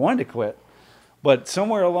trust me, I wanted to quit. But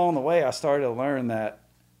somewhere along the way, I started to learn that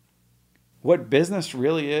what business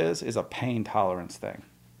really is a pain tolerance thing.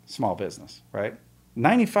 Small business, right?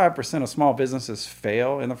 95% of small businesses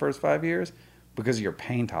fail in the first 5 years because of your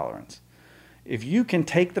pain tolerance. If you can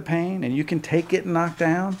take the pain and you can take getting knocked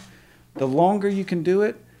down, the longer you can do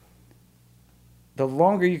it, the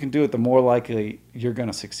more likely you're going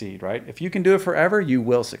to succeed, right? If you can do it forever, you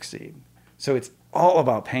will succeed. So it's all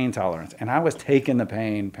about pain tolerance. And I was taking the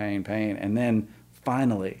pain. And then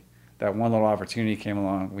finally, that one little opportunity came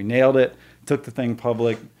along. We nailed it, took the thing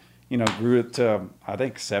public, grew it to, I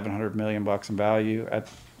think, $700 million in value at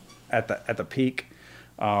the peak.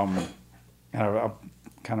 And I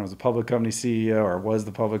kind of was a public company CEO, or was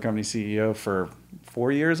the public company CEO for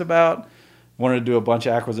 4 years about. Wanted to do a bunch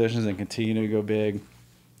of acquisitions and continue to go big.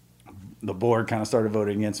 The board kind of started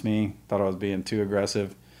voting against me, thought I was being too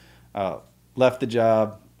aggressive. Left the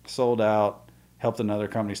job, sold out, helped another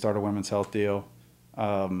company start a women's health deal.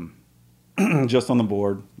 Just on the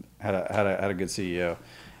board, had a good CEO.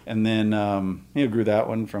 And then grew that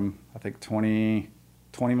one from, I think, $20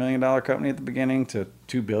 million company at the beginning to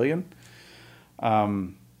 $2 billion.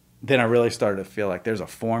 Then I really started to feel like there's a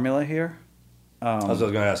formula here. That's what I was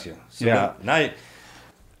going to ask you. So yeah. Now,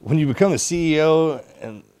 when you become the CEO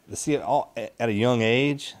and the CEO at a young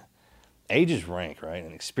age is rank, right?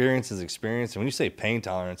 And experience is experience. And when you say pain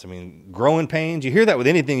tolerance, I mean, growing pains, you hear that with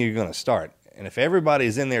anything you're going to start. And if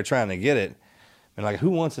everybody's in there trying to get it, and like, who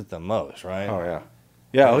wants it the most, right? Oh, yeah.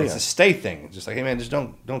 Yeah, it's a stay thing. Just like, hey, man, just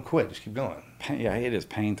don't quit. Just keep going. Yeah, it is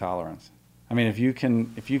pain tolerance. I mean, if you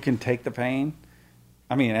can take the pain,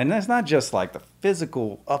 I mean, and that's not just like the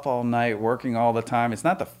physical up all night, working all the time. It's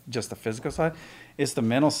not just the physical side. It's the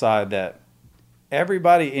mental side that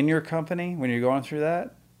everybody in your company, when you're going through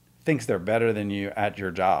that, thinks they're better than you at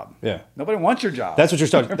your job. Yeah. Nobody wants your job. That's what you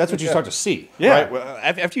start to see. Yeah. Right? Well,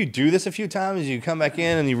 after you do this a few times, you come back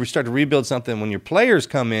in and you start to rebuild something. When your players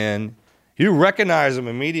come in, you recognize them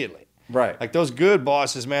immediately. Right. Like those good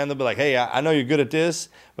bosses, man, they'll be like, hey, I know you're good at this,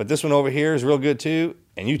 but this one over here is real good too,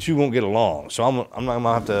 and you two won't get along. So I'm not going to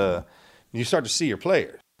have to, you start to see your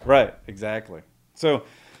players. Right, exactly. So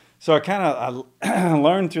I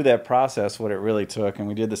learned through that process what it really took, and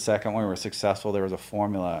we did the second one. We were successful. There was a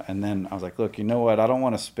formula, and then I was like, look, you know what? I don't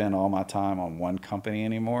want to spend all my time on one company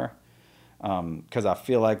anymore, because I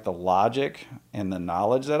feel like the logic and the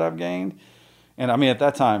knowledge that I've gained, and I mean, at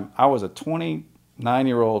that time, I was a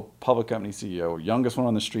 29-year-old public company CEO, youngest one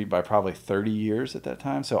on the street by probably 30 years at that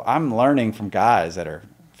time. So I'm learning from guys that are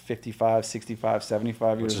 55, 65,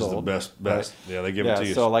 75 years old. Which is the best. Right? Yeah, they give it to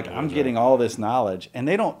you. So like I'm getting all this knowledge, and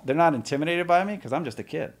they're not intimidated by me because I'm just a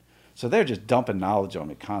kid. So they're just dumping knowledge on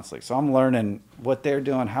me constantly. So I'm learning what they're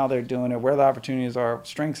doing, how they're doing it, where the opportunities are,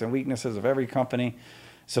 strengths and weaknesses of every company.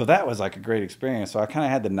 So that was like a great experience. So I kind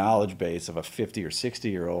of had the knowledge base of a 50 or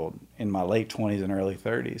 60-year-old in my late 20s and early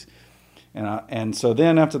 30s. And so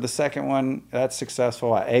then after the second one, that's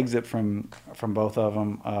successful. I exit from both of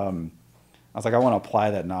them. I was like, I want to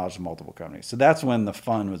apply that knowledge to multiple companies. So that's when the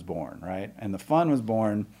fund was born, right? And the fund was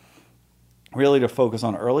born really to focus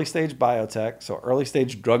on early stage biotech, so early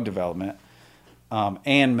stage drug development,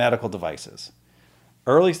 and medical devices.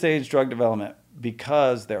 Early stage drug development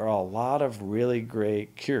because there are a lot of really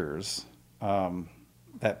great cures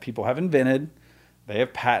that people have invented, they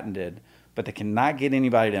have patented, but they cannot get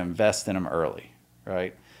anybody to invest in them early,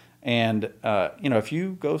 right? And, if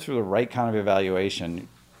you go through the right kind of evaluation,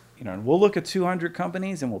 we'll look at 200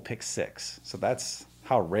 companies and we'll pick 6. So that's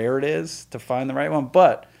how rare it is to find the right one.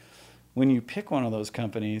 But when you pick one of those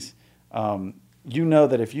companies,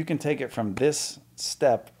 that if you can take it from this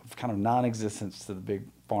step of kind of non-existence to the big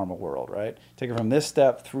pharma world, right? Take it from this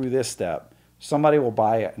step through this step. Somebody will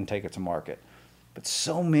buy it and take it to market. But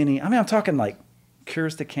so many, I mean, I'm talking like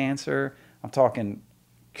cures to cancer. I'm talking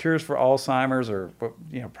cures for Alzheimer's, or,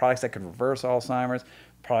 you know, products that could reverse Alzheimer's,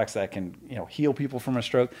 products that can, you know, heal people from a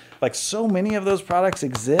stroke. Like, so many of those products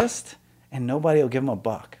exist, and nobody will give them a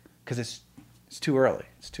buck because it's too early.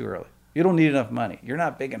 It's too early. You don't need enough money. You're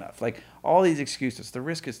not big enough. Like, all these excuses, the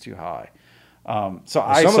risk is too high. Some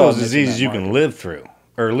of those diseases you can live through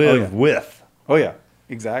or live with. Oh yeah,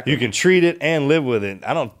 exactly. You can treat it and live with it.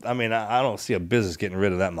 I don't see a business getting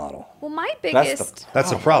rid of that model. Well, my biggest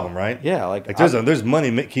That's the problem, right? Yeah, like there's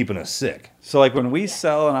money keeping us sick. So like when we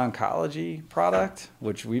sell an oncology product,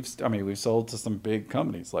 which we've sold to some big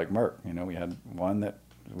companies like Merck. You know, we had one that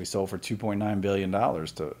we sold for $2.9 billion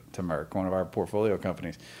to Merck, one of our portfolio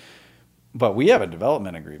companies. But we have a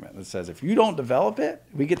development agreement that says if you don't develop it,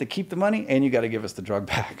 we get to keep the money and you got to give us the drug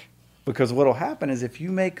back. Because what will happen is if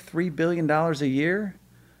you make $3 billion a year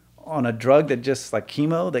on a drug that just like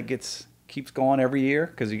chemo that keeps going every year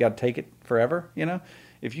because you got to take it forever, you know,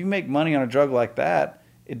 if you make money on a drug like that,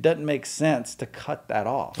 it doesn't make sense to cut that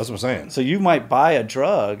off. That's what I'm saying. So you might buy a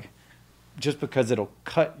drug just because it'll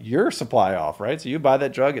cut your supply off, right? So you buy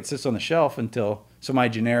that drug, it sits on the shelf until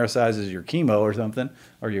somebody genericizes your chemo or something,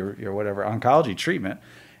 or your whatever oncology treatment,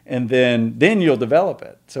 and then you'll develop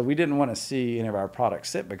it. So we didn't want to see any of our products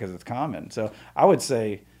sit because it's common. So I would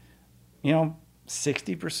say, you know,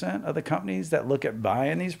 60% of the companies that look at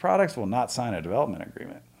buying these products will not sign a development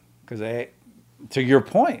agreement because they, to your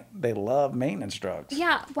point, they love maintenance drugs.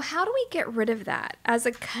 Yeah. Well, how do we get rid of that as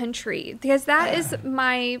a country? Because that is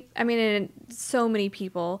and so many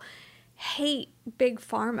people hate big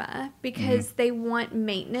pharma because they want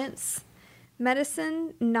maintenance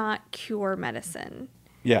medicine, not cure medicine.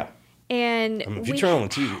 Yeah. And if you turn on the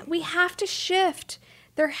TV, we have to shift.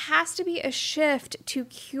 There has to be a shift to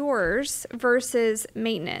cures versus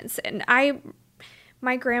maintenance. And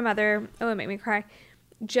my grandmother, it made me cry,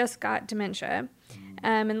 just got dementia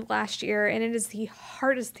in the last year, and it is the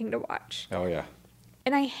hardest thing to watch. Oh, yeah.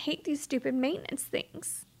 And I hate these stupid maintenance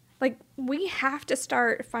things. Like, we have to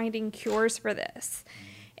start finding cures for this.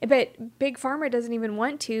 But Big Pharma doesn't even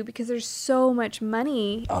want to because there's so much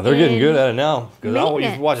money. Oh, they're getting good at it now. Because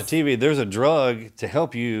maintenance. you watch the TV, there's a drug to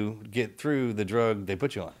help you get through the drug they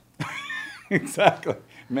put you on. Exactly.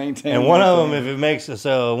 Maintain. And one of them, if it makes one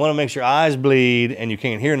of them makes your eyes bleed and you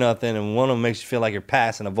can't hear nothing, and one of them makes you feel like you're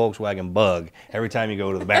passing a Volkswagen Bug every time you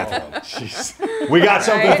go to the bathroom. Jeez. We got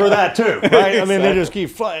something for that too, right? Exactly. I mean, they just keep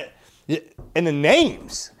flying. And the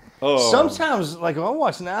names. Oh. Sometimes, like I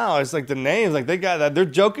watch now, it's like the names, like they got that. They're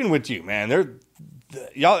joking with you, man.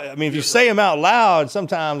 Y'all. I mean, if you say them out loud,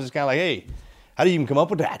 sometimes it's kind of like, hey, how do you even come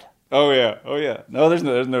up with that? Oh yeah. No, there's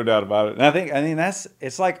no doubt about it. And I mean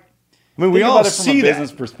it's like. I mean, we all see from a that.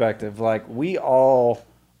 Business perspective, like we all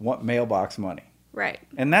want mailbox money, right?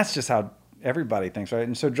 And that's just how everybody thinks, right?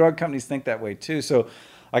 And so drug companies think that way too. So,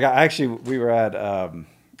 like, we were at.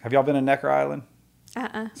 Have y'all been to Necker Island?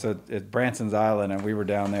 So it's Branson's Island, and we were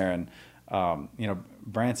down there, and you know,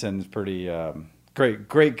 Branson's pretty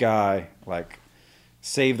great guy, like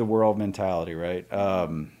save the world mentality, right?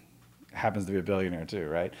 Happens to be a billionaire too,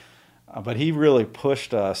 right? But he really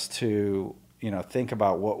pushed us to, you know, think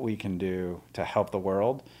about what we can do to help the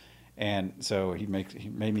world. And so he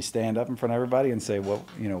made me stand up in front of everybody and say, what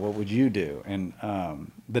would you do? And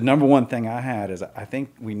the number one thing I had is I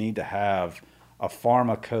think we need to have a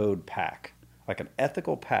pharma code pack, like an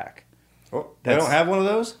ethical pack. Oh, they don't have one of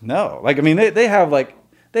those? No. Like, I mean, they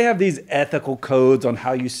have these ethical codes on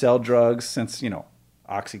how you sell drugs since, you know,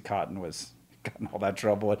 OxyContin was gotten all that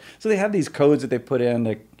trouble. So they have these codes that they put in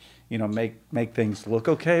to, you know, make things look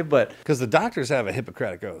okay, but because the doctors have a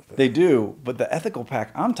Hippocratic oath. They do, but the ethical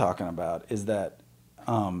pack I'm talking about is that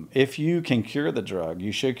if you can cure the drug,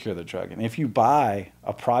 you should cure the drug, and if you buy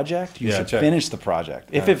a project, you should finish the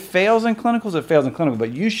project. If it fails in clinicals, it fails in clinicals,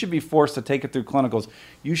 but you should be forced to take it through clinicals.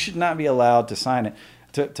 You should not be allowed to sign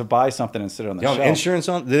it to buy something and sit on the shelf. Insurance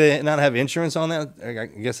on? Do they not have insurance on that? I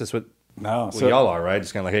guess that's what. No, so y'all are, right?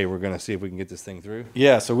 It's kind of like, hey, we're going to see if we can get this thing through.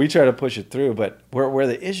 Yeah, so we try to push it through, but where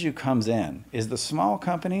the issue comes in is the small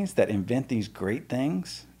companies that invent these great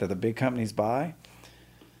things that the big companies buy.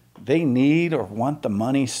 They need or want the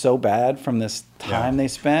money so bad from this time they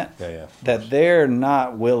spent that they're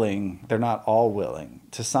not all willing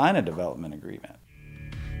to sign a development agreement.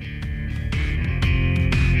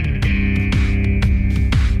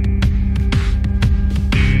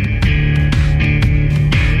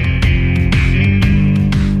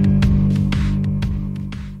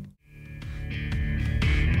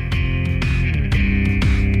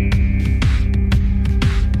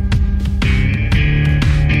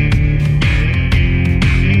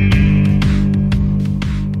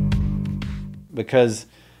 because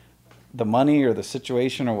the money or the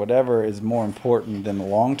situation or whatever is more important than the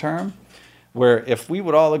long term. Where if we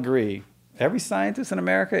would all agree, every scientist in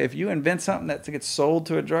America, if you invent something that gets sold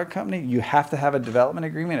to a drug company, you have to have a development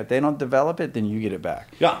agreement. If they don't develop it, then you get it back.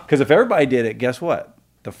 Yeah. Because if everybody did it, guess what?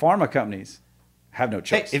 The pharma companies have no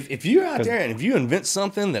choice. Hey, if you're out there and if you invent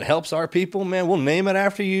something that helps our people, man, we'll name it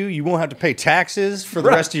after you. You won't have to pay taxes for the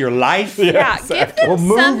rest of your life. Yeah, give them We'll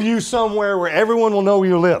move you somewhere where everyone will know where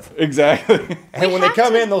you live. Exactly. And when they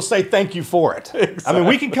come in, they'll say thank you for it. Exactly. I mean,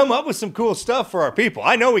 we can come up with some cool stuff for our people.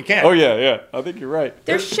 I know we can. Oh, yeah. I think you're right.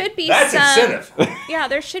 There should be That's incentive. Yeah,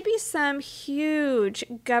 there should be some huge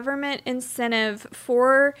government incentive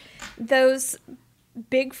for those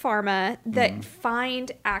big pharma that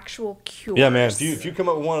find actual cures. Yeah, man. If you come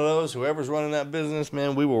up with one of those, whoever's running that business,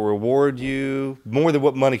 man, we will reward you more than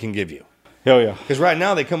what money can give you. Hell yeah. Because right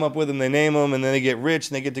now they come up with them, they name them, and then they get rich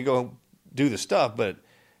and they get to go do the stuff. But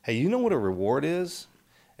hey, you know what a reward is?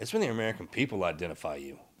 It's when the American people identify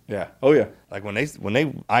you. Yeah. Oh, yeah. Like when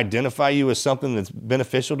they identify you as something that's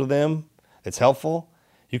beneficial to them, that's helpful,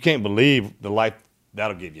 you can't believe the life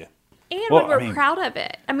that'll give you. And when we're proud of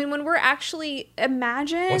it. I mean, when we're actually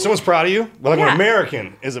imagine When someone's proud of you, well, like Yeah.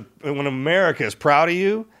 when America is proud of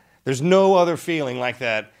you, there's no other feeling like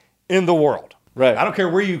that in the world. Right. I don't care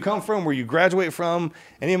where you come from, where you graduate from,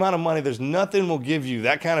 any amount of money. There's nothing will give you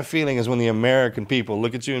that kind of feeling as when the American people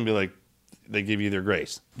look at you and be like, they give you their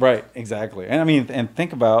grace. Right, exactly. And I mean, and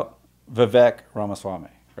think about Vivek Ramaswamy,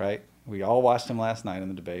 right? We all watched him last night in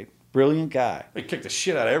the debate. Brilliant guy. He kicked the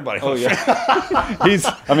shit out of everybody. Oh, yeah.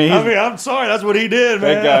 I'm sorry, that's what he did,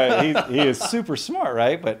 man. That guy, he is super smart,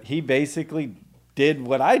 right? But he basically did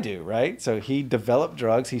what I do, right? So he developed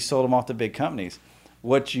drugs. He sold them off to big companies.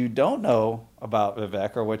 What you don't know about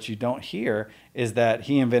Vivek, or what you don't hear, is that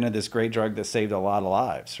he invented this great drug that saved a lot of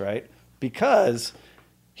lives, right? Because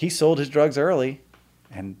he sold his drugs early,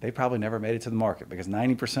 and they probably never made it to the market because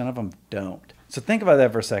 90% of them don't. So think about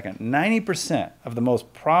that for a second. 90% of the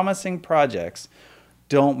most promising projects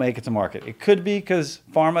don't make it to market. It could be because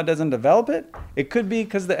pharma doesn't develop it. It could be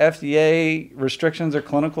because the FDA restrictions or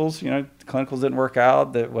clinicals, clinicals didn't work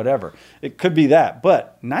out, that whatever. It could be that.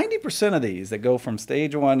 But 90% of these that go from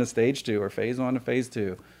stage 1 to stage 2 or phase 1 to phase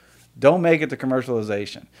 2 don't make it to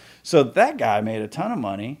commercialization. So that guy made a ton of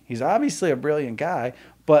money. He's obviously a brilliant guy,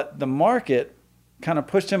 but the market kind of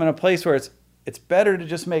pushed him in a place where it's better to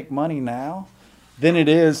just make money now than it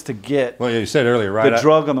is to get you said earlier, right? The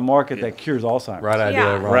drug on the market that cures Alzheimer's. Right idea,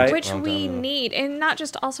 yeah, right? Which we need, and not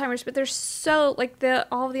just Alzheimer's, but there's so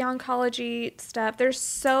all of the oncology stuff. There's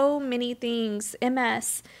so many things,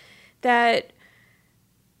 MS, that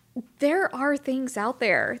there are things out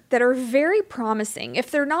there that are very promising.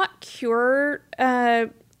 If they're not curing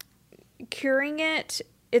it,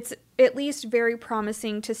 it's at least very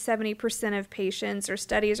promising to 70% of patients or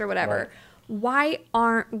studies or whatever. Right. Why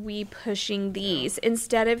aren't we pushing these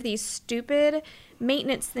instead of these stupid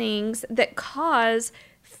maintenance things that cause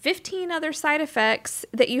 15 other side effects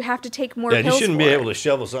that you have to take more pills for? You shouldn't be able to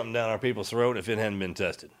shovel something down our people's throat if it hadn't been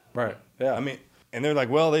tested. Right. Yeah. I mean, and they're like,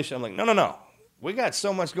 well, they should. I'm like, no. We got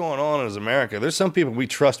so much going on as America. There's some people we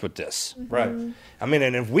trust with this. Right. I mean,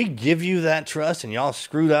 and if we give you that trust and y'all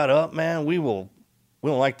screw that up, man, we don't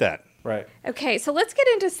like that. Right. Okay, so let's get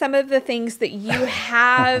into some of the things that you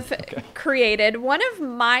have created. One of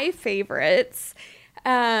my favorites,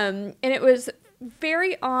 and it was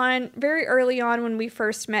very early on when we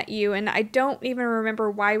first met you, and I don't even remember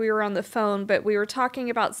why we were on the phone, but we were talking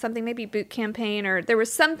about something, maybe boot campaign, or there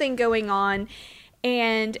was something going on,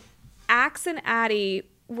 and Axe and Addie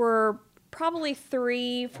were probably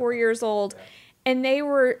 3-4 years old, and they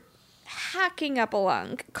were hacking up a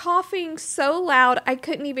lung, coughing so loud I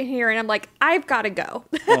couldn't even hear, and I'm like, I've got to go.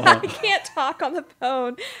 I can't talk on the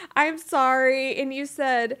phone. I'm sorry. And you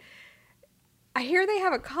said, I hear they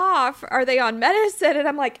have a cough. Are they on medicine? And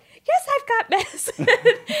I'm like, yes, I've got medicine.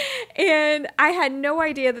 And I had no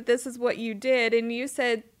idea that this is what you did. And you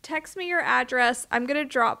said, text me your address. I'm going to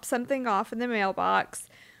drop something off in the mailbox.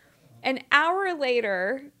 An hour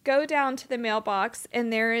later, go down to the mailbox,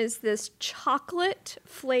 and there is this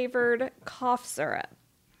chocolate-flavored cough syrup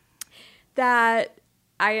that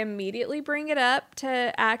I immediately bring it up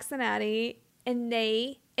to Axe and Addie, and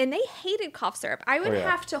they hated cough syrup. I would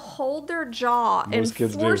have to hold their jaw and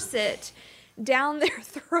force it down their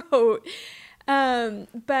throat.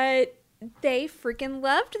 But they freaking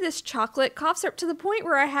loved this chocolate cough syrup to the point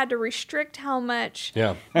where I had to restrict how much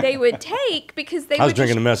Yeah. they would take because they I was would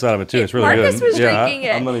drinking the mess out of it too. It's really Marcus good. was drinking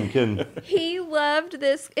it. I'm not even kidding. He loved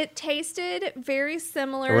this. It tasted very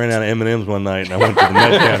similar. I ran out of M&Ms one night and I went to the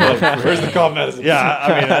med cabinet. Where's the cough medicine? Yeah,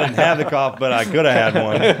 I mean, I didn't have the cough, but I could have had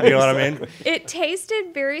one. You know what I mean? It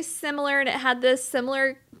tasted very similar, and it had this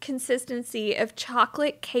similar consistency of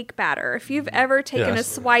chocolate cake batter. If you've ever taken a Yes.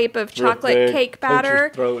 swipe of chocolate cake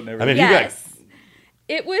batter, I mean, if yes,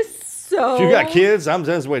 it was so you got kids,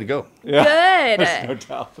 that's the way to go. good. No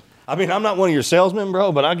doubt. I mean, I'm not one of your salesmen,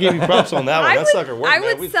 bro, but I'll give you props on that one. That sucker worked. I man.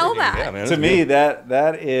 would We sell freaking- that. Yeah, man, To it's me, good.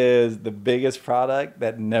 that is the biggest product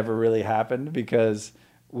that never really happened because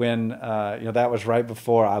when that was right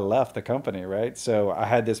before I left the company, right? So I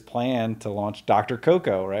had this plan to launch Dr.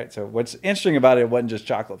 Cocoa, right? So what's interesting about it wasn't just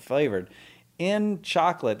chocolate flavored. In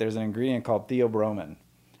chocolate, there's an ingredient called theobromine,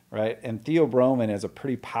 right? And theobromine is a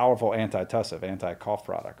pretty powerful antitussive, anti-cough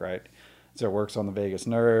product, right? So it works on the vagus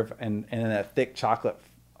nerve, and in that thick chocolate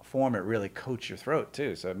form, it really coats your throat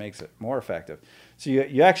too, so it makes it more effective. So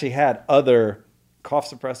you actually had other cough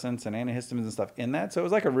suppressants and antihistamines and stuff in that, so it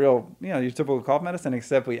was like a real, your typical cough medicine,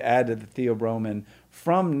 except we added the theobromine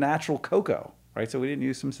from natural cocoa, right? So we didn't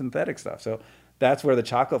use some synthetic stuff. So that's where the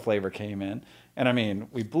chocolate flavor came in. And I mean,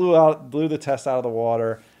 we blew the test out of the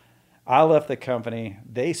water. I left the company.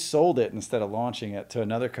 They sold it instead of launching it to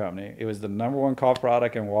another company. It was the #1 cough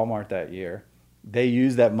product in Walmart that year. They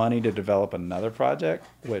used that money to develop another project,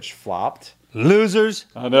 which flopped. Losers.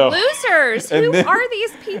 I know. Losers. And Who then- are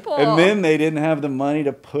these people? And then they didn't have the money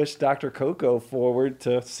to push Dr. Cocoa forward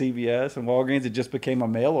to CVS and Walgreens. It just became a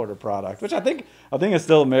mail order product, which I think it's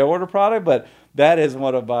still a mail order product, but that is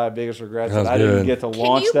one of my biggest regrets that I didn't get to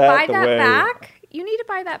launch Can you that buy the that way. back? You need to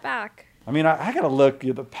buy that back. I mean, I got to look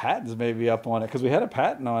the patents maybe up on it because we had a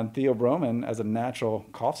patent on theobromine as a natural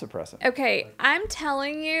cough suppressant. Okay, I'm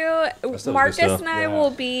telling you, good Marcus stuff. and I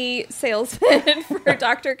will be salesmen for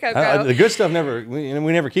Dr. Cocoa. The good stuff we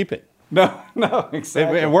never keep it. No,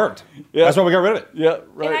 exactly. It worked. Yeah. That's why we got rid of it. Yeah,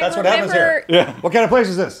 right. And I That's what happens here. Yeah. What kind of place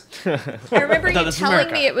is this? I remember you this is telling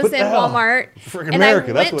America. me it was What in the hell? Walmart. Freaking And America,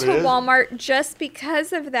 I that's went what to it is. Walmart just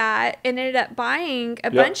because of that and ended up buying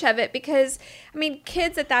a bunch of it because, I mean,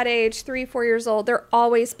 kids at that age, 3-4 years old, they're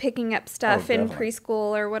always picking up stuff in definitely.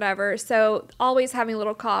 preschool or whatever. So always having a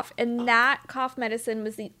little cough. And that cough medicine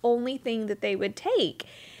was the only thing that they would take.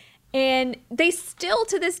 And they still,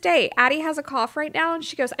 to this day, Addie has a cough right now, and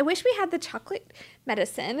she goes, "I wish we had the chocolate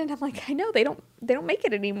medicine." And I'm like, "I know they don't make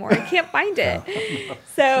it anymore. I can't find it." I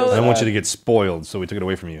So don't want you to get spoiled, so we took it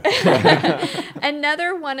away from you.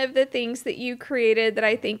 another one of the things that you created that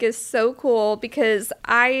I think is so cool, because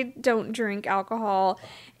I don't drink alcohol,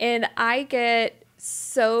 and I get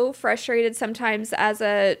so frustrated sometimes as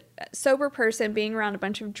a sober person being around a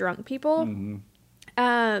bunch of drunk people.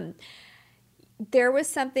 There was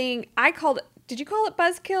something I called. Did you call it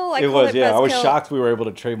buzzkill? It was, yeah. I was shocked we were able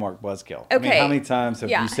to trademark buzzkill. I mean, Okay. how many times have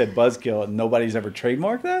Yeah. you said buzzkill and nobody's ever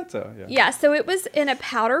trademarked that? So, yeah. Yeah, so it was in a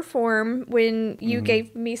powder form when you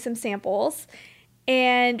gave me some samples.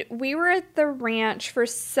 And we were at the ranch for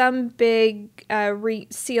some big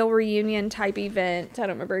SEAL reunion type event. I don't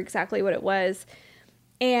remember exactly what it was.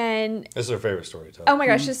 And This is our favorite story. oh my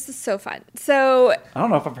gosh, this is so fun. So, I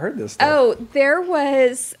don't know if I've heard this stuff. oh, there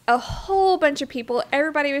was a whole bunch of people.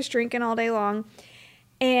 Everybody was drinking all day long.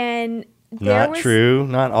 And there Not was, true.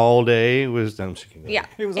 Not all day. It was. I'm just kidding. Yeah.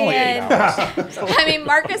 It was only 8 And- hours. I mean,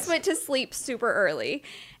 Marcus went to sleep super early,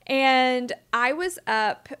 and I was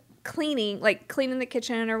up cleaning the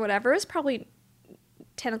kitchen or whatever. It was probably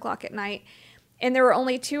 10 o'clock at night, and there were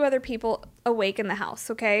only 2 other people awake in the house,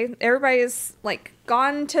 okay? Everybody's,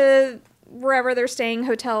 gone to wherever they're staying,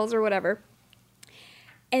 hotels or whatever.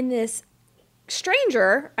 And this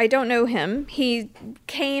stranger, I don't know him, he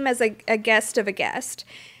came as a guest of a guest,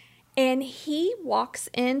 and he walks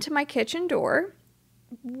into my kitchen door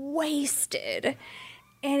wasted,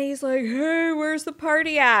 and he's like, "Hey, where's the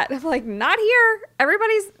party at?" I'm like, "Not here.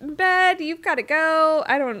 Everybody's in bed. You've got to go.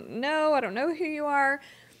 I don't know who you are."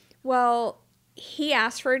 Well, he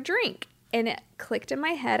asked for a drink, and it clicked in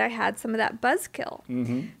my head. I had some of that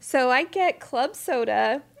buzzkill. So I get club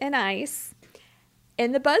soda and ice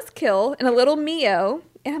and the buzzkill and a little Mio,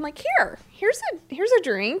 and I'm like, here's a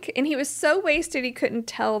drink. And he was so wasted he couldn't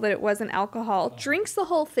tell that it wasn't alcohol. Drinks the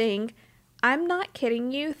whole thing. I'm not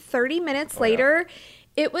kidding you. 30 minutes later,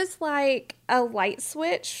 it was like a light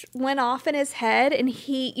switch went off in his head, and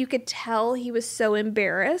you could tell he was so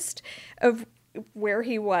embarrassed of where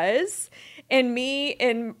he was. And me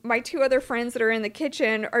and my two other friends that are in the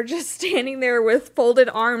kitchen are just standing there with folded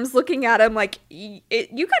arms looking at him like, you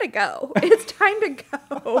got to go. It's time to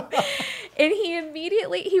go. And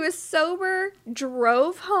he was sober,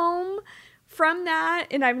 drove home from that,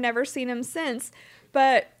 and I've never seen him since.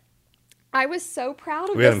 But I was so proud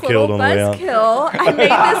of this little buzzkill. I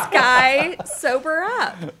made this guy sober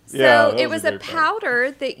up. So it was a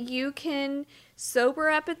powder that you can sober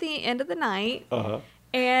up at the end of the night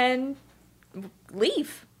and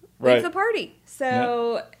leave the party.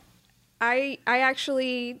 So I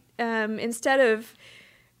actually, instead of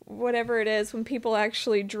whatever it is when people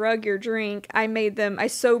actually drug your drink, I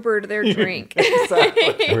sobered their drink.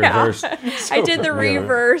 Exactly. Reverse. I did the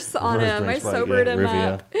reverse on him. I sobered him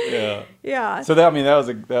up. Yeah. So that was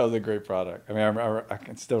a great product. I mean, I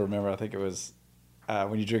can still remember. I think it was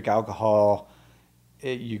when you drink alcohol,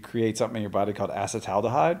 you create something in your body called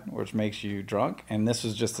acetaldehyde, which makes you drunk. And this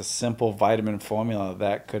was just a simple vitamin formula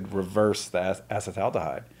that could reverse the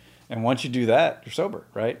acetaldehyde. And once you do that, you're sober,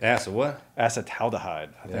 right? What? Acetaldehyde,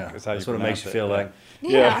 I think is how that's what it makes you feel like.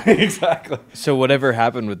 Yeah, exactly. So whatever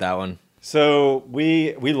happened with that one? So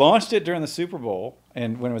we launched it during the Super Bowl,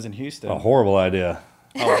 and when it was in Houston. A horrible idea.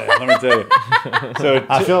 Oh, yeah, let me tell you. So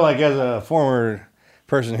I feel like as a former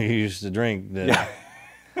person who used to drink, that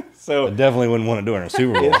so I definitely wouldn't want to do it in a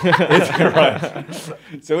Super Bowl. Right.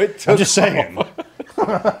 So it took I'm just saying.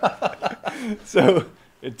 So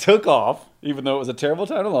it took off, even though it was a terrible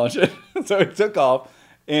time to launch it. So it took off,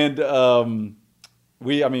 and all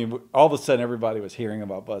of a sudden everybody was hearing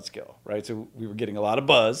about Buzzkill, right? So we were getting a lot of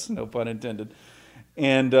buzz, no pun intended,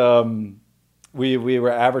 and we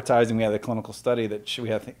were advertising. We had a clinical study that we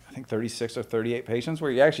had, I think 36 or 38 patients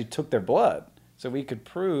where you actually took their blood, so we could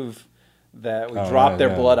prove that we dropped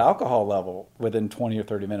their blood alcohol level within 20 or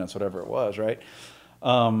 30 minutes, whatever it was, right?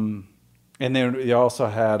 And then you also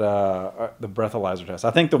had the breathalyzer test.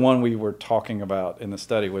 I think the one we were talking about in the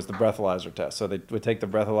study was the breathalyzer test. So they would take the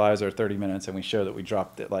breathalyzer 30 minutes, and we showed that we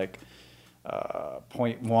dropped it like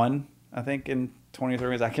 0.1, I think, in 20 or 30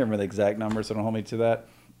 minutes. I can't remember the exact number, so don't hold me to that.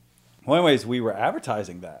 Well, anyways, we were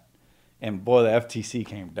advertising that, and boy, the FTC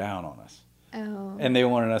came down on us. Oh. And they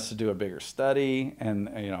wanted us to do a bigger study, and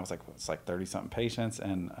I was like, it's like 30-something patients,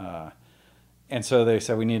 and so they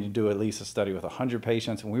said we needed to do at least a study with 100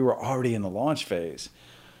 patients, and we were already in the launch phase.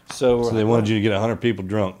 So they wanted you to get 100 people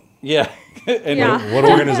drunk. Yeah. And what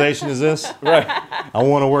organization is this? Right. I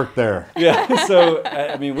want to work there. Yeah. So,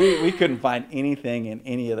 I mean, we couldn't find anything in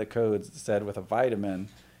any of the codes that said with a vitamin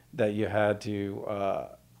that you had to,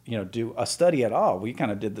 do a study at all. We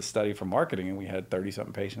kind of did the study for marketing, and we had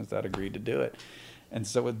 30-something patients that agreed to do it. And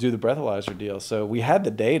so we'd do the breathalyzer deal. So we had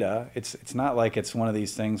the data. It's not like it's one of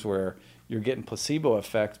these things where you're getting placebo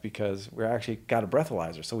effects because we're actually got a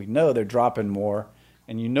breathalyzer. So we know they're dropping more,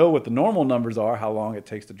 and you know what the normal numbers are, how long it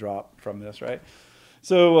takes to drop from this, right?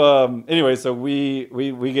 So anyway, so we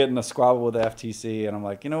get in a squabble with the FTC, and I'm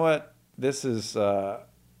like, you know what? This is,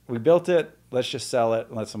 we built it. Let's just sell it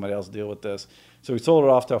and let somebody else deal with this. So we sold it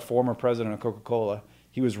off to a former president of Coca-Cola.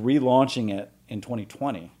 He was relaunching it in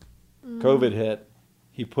 2020. COVID hit.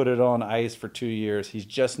 He put it on ice for 2 years. He's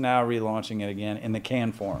just now relaunching it again in the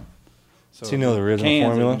can form. So you know the original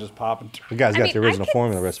formula? Just popping. The guy's got the original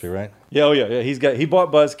formula recipe, right? Yeah, oh yeah. He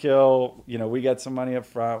bought Buzzkill. We got some money up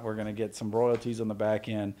front. We're gonna get some royalties on the back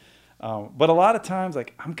end. But a lot of times,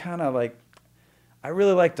 like I'm kind of like, I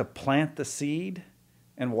really like to plant the seed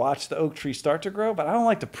and watch the oak tree start to grow, but I don't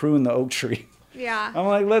like to prune the oak tree. Yeah. I'm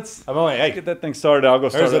like, let's get that thing started. I'll go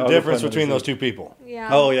start. There's a difference between those two people. Yeah.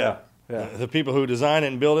 Oh yeah. Yeah. The people who design it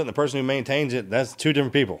and build it and the person who maintains it, that's two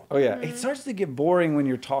different people. Oh, yeah. It starts to get boring when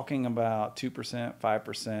you're talking about 2%,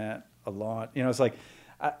 5%, a lot. It's like,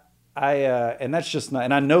 and that's just not,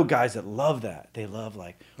 and I know guys that love that. They love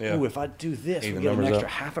like, ooh, if I do this, we get an extra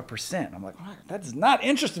 0.5%. I'm like, that does not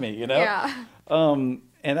interest me, Yeah. And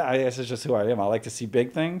I guess it's just who I am. I like to see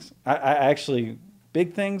big things. I actually,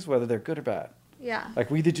 big things, whether they're good or bad. Yeah.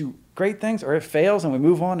 Like we either do great things or it fails and we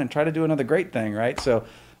move on and try to do another great thing, right? So,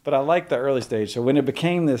 but I like the early stage. So when it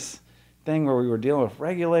became this thing where we were dealing with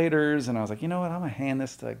regulators, and I was like, you know what, I'm going to hand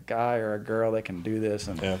this to a guy or a girl that can do this.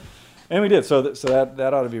 And we did. So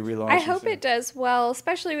that ought to be relaunched. I hope it does well,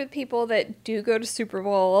 especially with people that do go to Super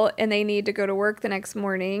Bowl and they need to go to work the next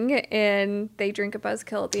morning and they drink a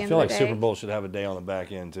Buzzkill at the end of the day. I feel like Super Bowl should have a day on the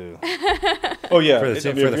back end, too. Oh, yeah. For the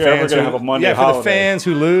fans have a Monday for the fans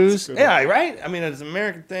who lose. Yeah, right? I mean, it's an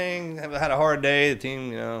American thing. Have had a hard day. The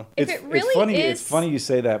team, It's funny you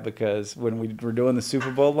say that because when we were doing the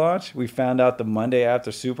Super Bowl launch, we found out the Monday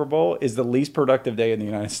after Super Bowl is the least productive day in the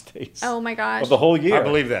United States. Oh, my gosh. Of the whole year. I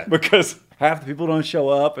believe that. Because half the people don't show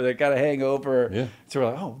up or they got a hangover. Yeah. So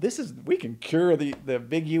we're like, oh, we can cure the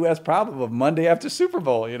big U.S. problem of Monday after Super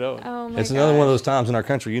Bowl, Oh my It's another one of gosh. those times in our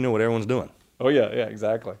country, you know what everyone's doing. Oh, yeah,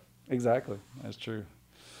 exactly. Exactly. That's true.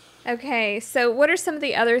 Okay, so what are some of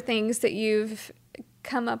the other things that you've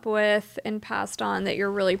come up with and passed on that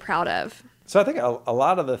you're really proud of? So I think a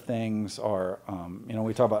lot of the things are,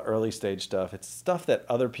 we talk about early stage stuff. It's stuff that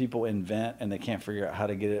other people invent and they can't figure out how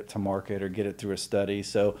to get it to market or get it through a study.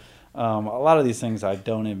 So a lot of these things I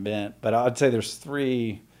don't invent, but I'd say there's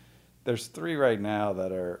three right now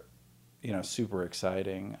that are, super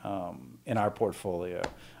exciting in our portfolio.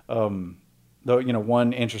 Though,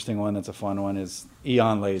 one interesting one that's a fun one is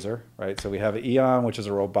Eon Laser, right? So we have Eon, which is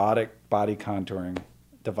a robotic body contouring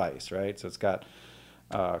device, right? So it's got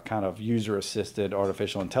kind of user-assisted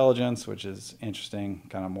artificial intelligence, which is interesting,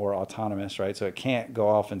 kind of more autonomous, right? So it can't go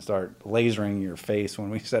off and start lasering your face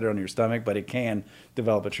when we set it on your stomach, but it can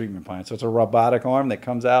develop a treatment plan. So it's a robotic arm that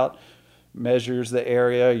comes out, measures the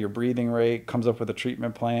area, your breathing rate, comes up with a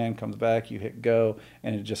treatment plan, comes back, you hit go,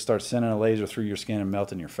 and it just starts sending a laser through your skin and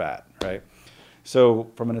melting your fat, right?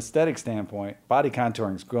 So from an aesthetic standpoint, body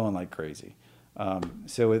contouring is growing like crazy.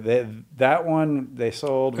 So that one they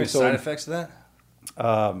sold. Any side effects to that?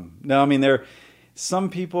 No, I mean some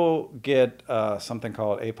people get something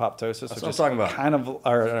called apoptosis. That's what I'm talking about. Kind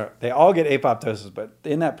of, they all get apoptosis, but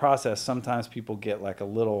in that process, sometimes people get like a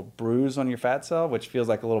little bruise on your fat cell, which feels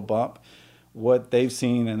like a little bump. What they've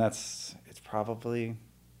seen, and it's probably,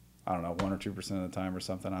 I don't know, 1 or 2% of the time or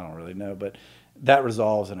something. I don't really know, but that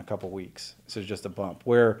resolves in a couple weeks. So it's just a bump.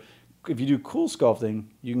 Where if you do cool sculpting,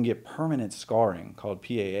 you can get permanent scarring called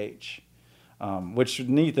PAH. Which the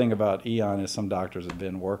neat thing about Eon is some doctors have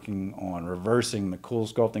been working on reversing the cool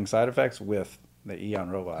sculpting side effects with the Eon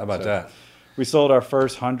robot. How about that? We sold our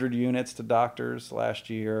first 100 units to doctors last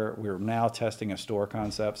year. We're now testing a store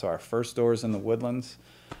concept. So our first store is in the Woodlands.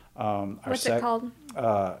 What's it called?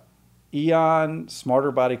 Eon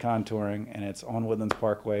Smarter Body Contouring, and it's on Woodlands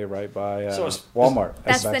Parkway right by So Walmart.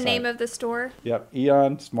 That's the name of the store? Yep.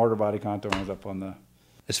 Eon Smarter Body Contouring is up on the...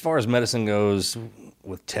 As far as medicine goes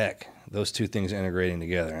with tech, those two things integrating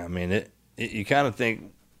together. I mean, you kind of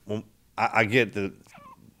think, well, I get that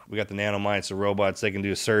we got the nanomites, the robots, they can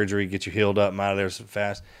do a surgery, get you healed up and out of there so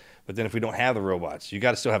fast. But then if we don't have the robots, you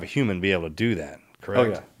got to still have a human be able to do that,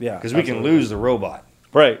 correct? Oh, yeah. Because we can lose the robot.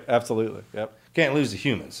 Right, absolutely. Yep. Can't lose the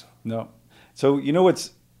humans. No. So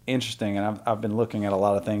what's interesting, and I've been looking at a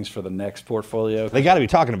lot of things for the next portfolio. They got to be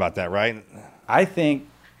talking about that, right? I think,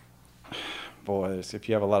 boy, if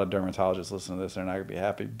you have a lot of dermatologists listening to this, they're not going to be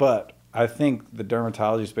happy. But I think the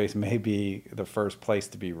dermatology space may be the first place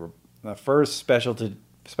to be, the first specialty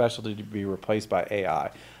to be replaced by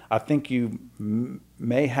AI. I think you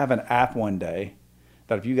may have an app one day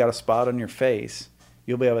that if you got a spot on your face,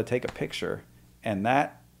 you'll be able to take a picture, and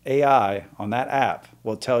that AI on that app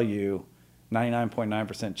will tell you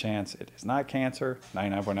 99.9% chance it is not cancer,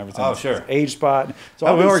 99.9% Oh, sure. it's age spot. So Oh,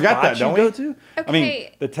 all we these already got that, spots don't you we? go to. I Okay. mean,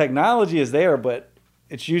 the technology is there, but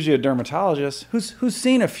it's usually a dermatologist who's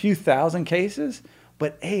seen a few thousand cases,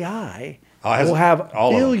 but AI will have all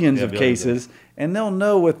of them. billions Yeah, of billions cases, and they'll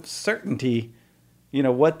know with certainty,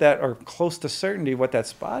 what that, or close to certainty, what that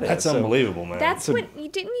spot is. That's So- unbelievable, man. That's what,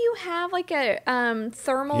 didn't you have like a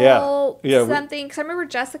thermal Yeah, something? Because I remember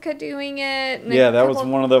Jessica doing it. And Yeah, a that was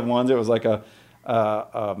couple- one of the ones. It was like a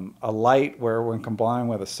light where, when combined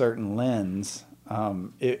with a certain lens,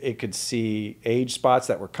 it could see age spots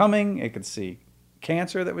that were coming. It could see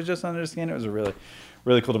cancer that was just under the skin. It was a really,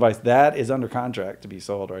 really cool device. That is under contract to be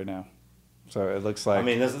sold right now. So it looks like. I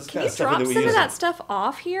mean, this Can kind you of stuff drop that we some use. of that stuff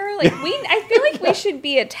off here? Like I feel like we should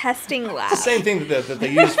be a testing lab. It's the same thing that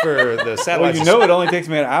they use for the well, satellites. it only takes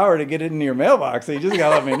me an hour to get it into your mailbox, so you just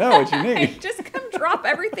gotta let me know what you need. Just come drop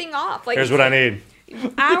everything off. Like Here's what I need.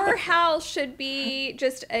 Our house should be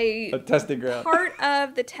just a testing ground. part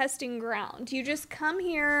of the testing ground. You just come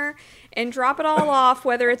here and drop it all off,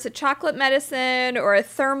 whether it's a chocolate medicine or a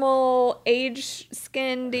thermal age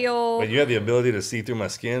skin deal. But you have the ability to see through my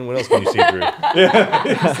skin. What else can you see through?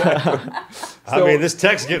 I mean, this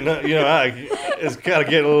text getting, it's kind of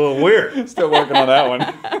getting a little weird. Still working on that one.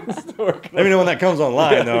 Let me know when that comes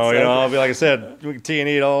online, though. I'll be like I said, we can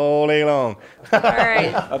T&E it all day long. All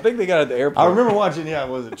right. I think they got it at the airport. I remember watching,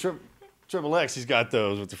 was it Triple X? He's got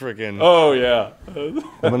those with the freaking Oh yeah.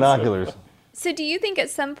 binoculars. So do you think at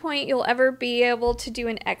some point you'll ever be able to do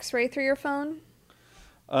an x-ray through your phone?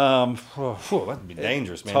 That'd be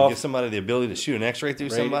dangerous, man. Tough. Give somebody the ability to shoot an X-ray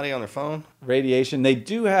through somebody on their phone. Radiation. They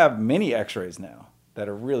do have mini X-rays now that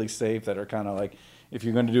are really safe. That are kind of like if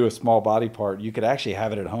you're going to do a small body part, you could actually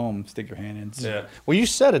have it at home, stick your hand in. Yeah. Well, you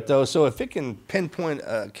said it, though. So if it can pinpoint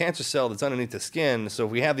a cancer cell that's underneath the skin, so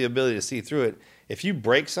if we have the ability to see through it, if you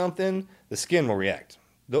break something, the skin will react.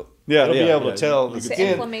 It'll be able to tell the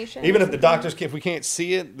skin. Inflammation. Even if the doctors, if we can't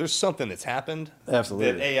see it, there's something that's happened.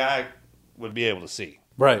 Absolutely. That AI would be able to see.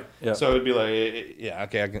 Right. Yeah. So it'd be like, yeah,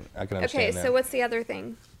 okay, I can understand Okay, that. so what's the other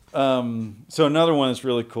thing? So another one that's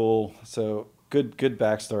really cool. So good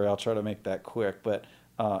backstory. I'll try to make that quick. But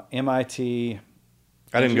MIT.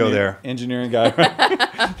 I didn't go there. Engineering guy.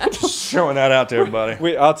 Just showing that out to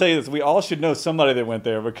everybody. I'll tell you this. We all should know somebody that went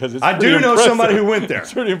there because it's I do know impressive. somebody who went there.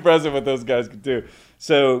 It's pretty impressive what those guys could do.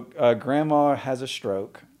 So grandma has a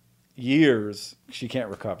stroke. Years she can't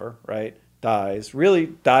recover. Right. Dies. Really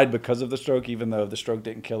died because of the stroke, even though the stroke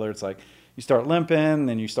didn't kill her. It's like you start limping,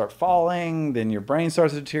 then you start falling, then your brain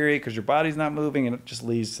starts to deteriorate because your body's not moving, and it just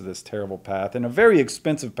leads to this terrible path and a very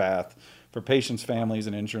expensive path for patients, families,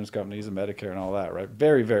 and insurance companies and Medicare and all that, right?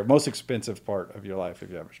 Very, very, most expensive part of your life if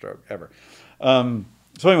you have a stroke ever.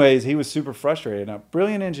 So anyways, he was super frustrated. Now,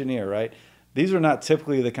 brilliant engineer, right? These are not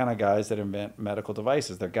typically the kind of guys that invent medical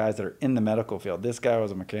devices. They're guys that are in the medical field. This guy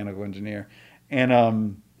was a mechanical engineer.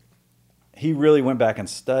 And he really went back and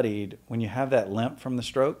studied when you have that limp from the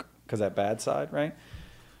stroke, because that bad side, right?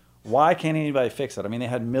 Why can't anybody fix it? I mean, they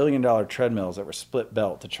had $1 million treadmills that were split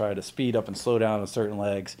belt to try to speed up and slow down on certain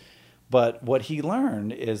legs. But what he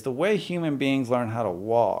learned is the way human beings learn how to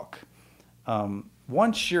walk.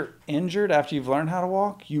 Once you're injured after you've learned how to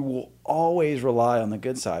walk, you will always rely on the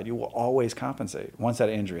good side. You will always compensate once that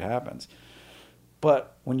injury happens.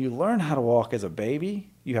 But when you learn how to walk as a baby,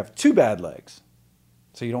 you have 2 bad legs.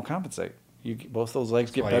 So you don't compensate. Both those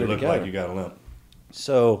legs get better together. Like you got a limp.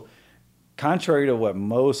 So contrary to what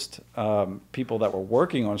most people that were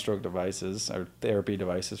working on stroke devices or therapy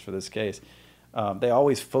devices for this case, they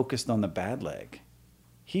always focused on the bad leg.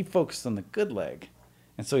 He focused on the good leg.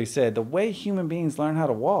 And so he said, the way human beings learn how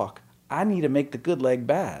to walk, I need to make the good leg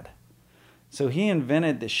bad. So he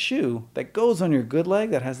invented the shoe that goes on your good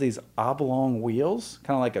leg that has these oblong wheels,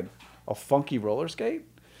 kind of like a funky roller skate,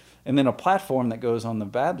 and then a platform that goes on the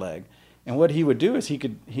bad leg. And what he would do is he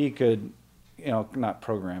could not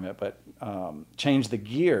program it, but change the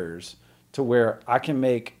gears to where I can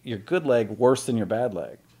make your good leg worse than your bad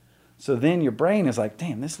leg. So then your brain is like,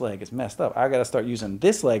 damn, this leg is messed up. I got to start using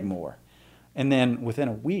this leg more. And then within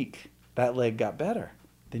a week, that leg got better.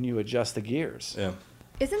 Then you adjust the gears. Yeah.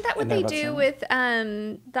 Isn't that what they do with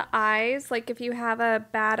the eyes? Like if you have a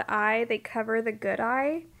bad eye, they cover the good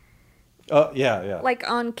eye? Oh, yeah. Like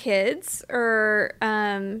on kids? Or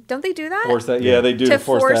don't they do that? Force that, yeah, they do. To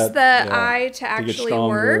force that, the eye to actually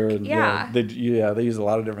work? Yeah. They use a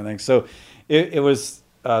lot of different things. So it was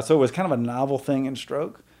kind of a novel thing in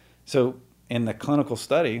stroke. So in the clinical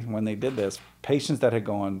study, when they did this, patients that had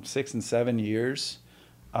gone 6 and 7 years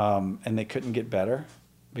and they couldn't get better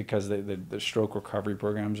because the stroke recovery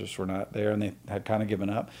programs just were not there and they had kind of given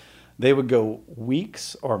up, they would go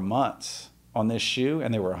weeks or months on this shoe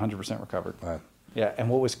and they were 100% recovered. Right. Yeah, and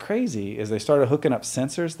what was crazy is they started hooking up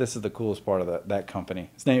sensors. This is the coolest part of that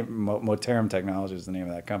company. It's named Moterum Technology is the name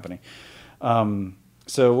of that company.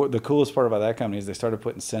 So the coolest part about that company is they started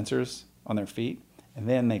putting sensors on their feet, and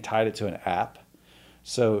then they tied it to an app.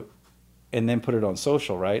 So, and then put it on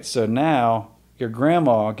social, right? So now your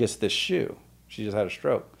grandma gets this shoe. She just had a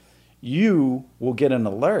stroke. You will get an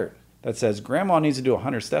alert that says, Grandma needs to do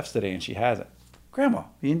 100 steps today, and she hasn't. Grandma,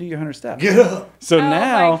 you didn't do your 100 steps. Get up. So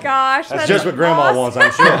now, oh my gosh, that's just what Grandma awesome. wants,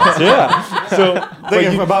 I'm sure. yeah. So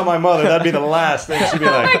Thinking about my mother, that'd be the last thing she'd be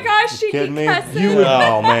like. Oh my gosh, she'd kidding be me? cussing.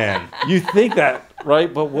 Oh man. you think that,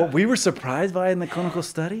 right? But what we were surprised by in the clinical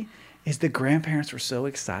study is the grandparents were so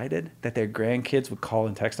excited that their grandkids would call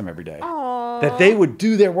and text them every day. Aww. That they would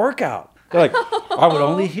do their workout. They're like, I would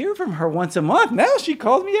only hear from her once a month. Now she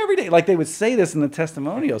calls me every day. Like they would say this in the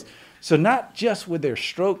testimonials. So not just would their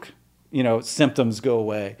stroke, symptoms go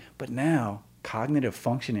away, but now cognitive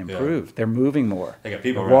function improved. Yeah. They're moving more. They got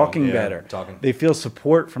people They're around, walking better. Talking. They feel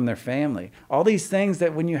support from their family. All these things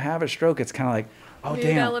that when you have a stroke, it's kind of like, oh, Mood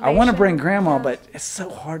damn, elevation. I want to bring grandma, Yeah. but it's so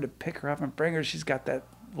hard to pick her up and bring her. She's got that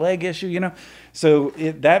leg issue, So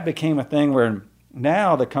that became a thing where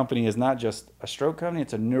now the company is not just a stroke company,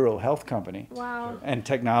 it's a neural health company. Wow. And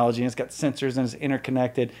technology, and it's got sensors and it's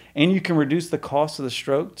interconnected. And you can reduce the cost of the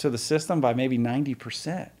stroke to the system by maybe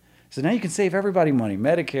 90%. So now you can save everybody money,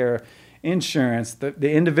 Medicare, insurance, the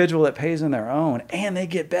individual that pays on their own, and they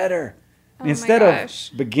get better. Oh Instead my gosh.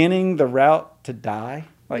 of beginning the route to die,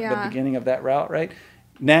 like the beginning of that route, right?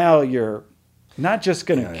 Now you're not just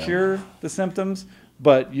going to cure the symptoms,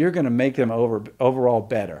 but you're going to make them overall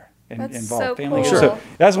better. That's involve so family. cool. So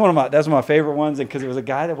that's one of my favorite ones, and because there was a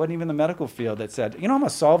guy that wasn't even in the medical field that said, I'm gonna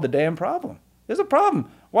solve the damn problem. There's a problem.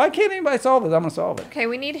 Why can't anybody solve it? I'm gonna solve it. Okay,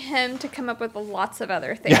 we need him to come up with lots of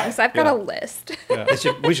other things. I've got a list.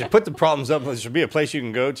 We should put the problems up. There should be a place you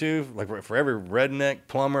can go to, like for every redneck,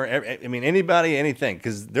 plumber, anybody, anything,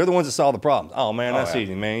 because they're the ones that solve the problems. Oh, man, that's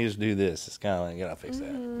easy, man. You just do this. It's kind of like, you gotta fix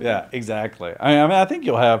that. Yeah, exactly. I think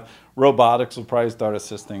you'll have robotics will probably start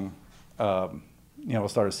assisting, will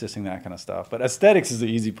start assisting that kind of stuff. But aesthetics is the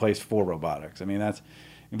easy place for robotics. I mean,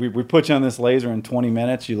 we put you on this laser in 20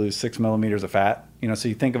 minutes, you lose 6 millimeters of fat. So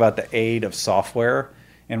you think about the aid of software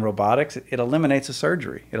in robotics, it eliminates a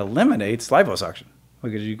surgery. It eliminates liposuction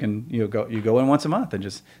because you go in once a month and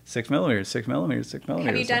just 6 millimeters, 6 millimeters, 6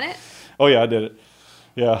 millimeters. Have you done it? Oh yeah, I did it.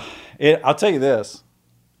 Yeah, I'll tell you this: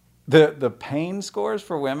 the pain scores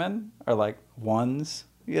for women are like 1s,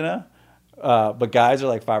 but guys are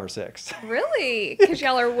like 5 or 6. Really? Because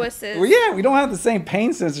y'all are wusses. Well, yeah, we don't have the same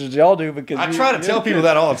pain sensors as y'all do because I try to tell people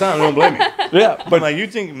that all the time. They don't believe me. Yeah, but like you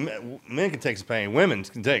think men can take some pain, women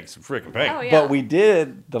can take some freaking pain. Oh, yeah. But we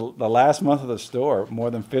did the last month of the store. More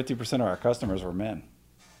than 50% of our customers were men.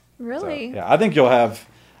 Really? So, yeah, I think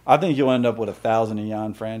you'll end up with 1,000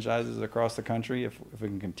 Eon franchises across the country if we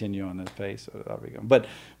can continue on this pace. So that'll be good. But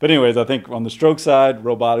anyways, I think on the stroke side,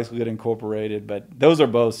 robotics will get incorporated. But those are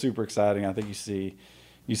both super exciting. I think you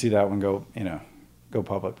see that one go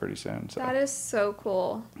public pretty soon. So That is so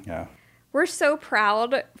cool. yeah. We're so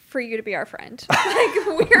proud for you to be our friend.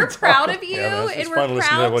 Like, we're proud of you, it's and fun we're to listen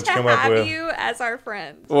to proud what to you come up have with. you as our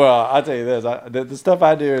friend. Well, I'll tell you this: the stuff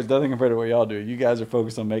I do is nothing compared to what y'all do. You guys are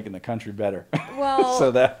focused on making the country better. Well,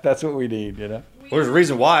 so that's what we need, Well, there's a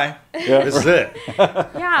reason why. Yeah. This is it.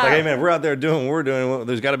 Yeah. Like, hey, man, if we're out there doing what we're doing, well,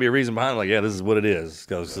 there's got to be a reason behind it. Like, yeah, this is what it is.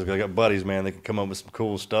 Because I got buddies, man, they can come up with some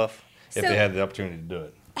cool stuff if they had the opportunity to do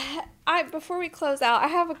it. Before we close out, I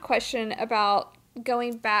have a question about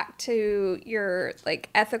going back to your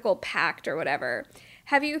ethical pact or whatever.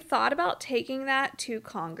 Have you thought about taking that to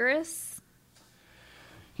Congress?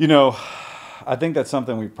 I think that's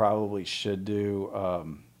something we probably should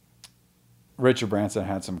do. Richard Branson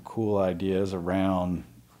had some cool ideas around,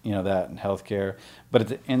 that in healthcare. But at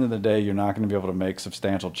the end of the day, you're not going to be able to make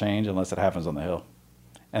substantial change unless it happens on the Hill.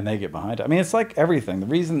 And they get behind it. I mean, it's like everything. The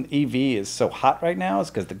reason EV is so hot right now is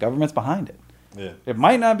because the government's behind it. Yeah. It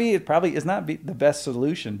might not be, it probably is not the best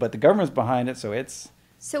solution, but the government's behind it, so it's...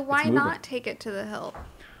 So why not take it to the Hill?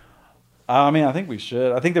 I think we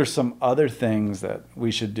should. I think there's some other things that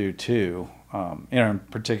we should do too. In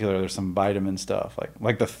particular, there's some vitamin stuff.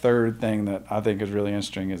 Like the third thing that I think is really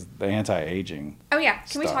interesting is the anti-aging. Oh yeah,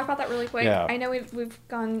 can we stuff. talk about that really quick? Yeah. I know we've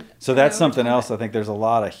gone. So that's something else. I think there's a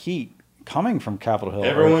lot of heat coming from Capitol Hill.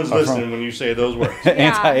 Everyone's listening when you say those words.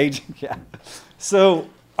 Anti-aging, yeah. So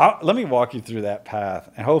let me walk you through that path,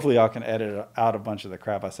 and hopefully I can edit out a bunch of the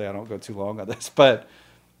crap I say. I don't go too long on this, but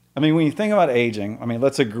when you think about aging,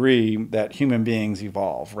 let's agree that human beings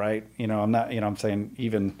evolve, right? I'm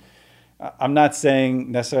not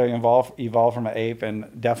saying necessarily evolve from an ape,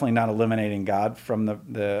 and definitely not eliminating God from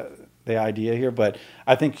the idea here, but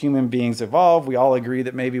I think human beings evolve. We all agree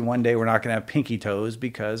that maybe one day we're not going to have pinky toes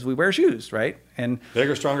because we wear shoes, right? And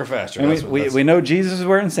bigger, stronger, faster. And we know Jesus is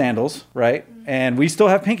wearing sandals, right? And we still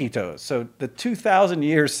have pinky toes. So the 2,000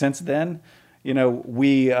 years since then,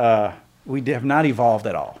 we have not evolved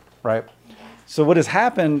at all, right? So what has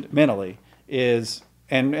happened mentally is,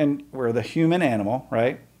 and we're the human animal,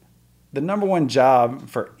 right? The number one job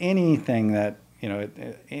for anything that,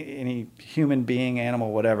 any human being,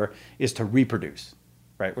 animal, whatever, is to reproduce,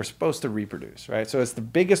 right? We're supposed to reproduce, right? So it's the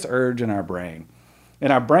biggest urge in our brain.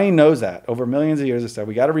 And our brain knows that. Over millions of years, it said,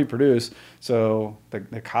 we got to reproduce so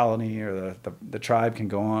the colony or the tribe can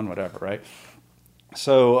go on, whatever, right?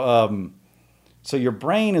 So, so your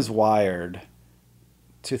brain is wired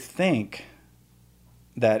to think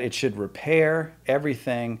that it should repair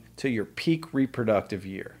everything to your peak reproductive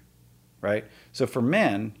year, right? So for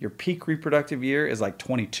men, your peak reproductive year is like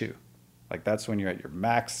 22. Like that's when you're at your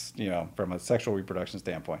max, from a sexual reproduction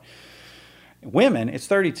standpoint. Women, it's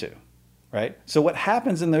 32, right? So what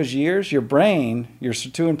happens in those years, your brain, your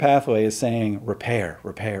sirtuin pathway is saying repair,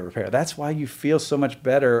 repair, repair. That's why you feel so much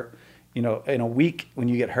better, in a week when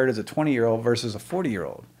you get hurt as a 20-year-old versus a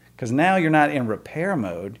 40-year-old. Because now you're not in repair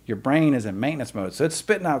mode. Your brain is in maintenance mode. So it's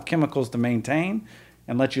spitting out chemicals to maintain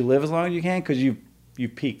and let you live as long as you can because you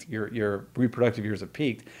peaked. Your reproductive years have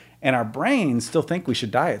peaked. And our brains still think we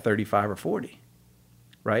should die at 35 or 40,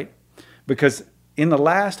 right? Because in the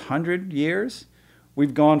last 100 years,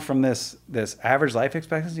 we've gone from this average life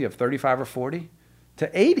expectancy of 35 or 40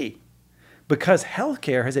 to 80 because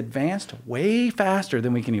healthcare has advanced way faster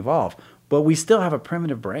than we can evolve. but we still have a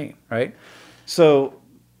primitive brain, right? So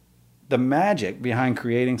the magic behind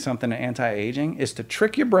creating something anti-aging is to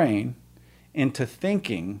trick your brain into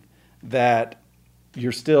thinking that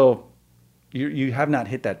you have not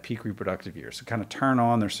hit that peak reproductive year. So kind of turn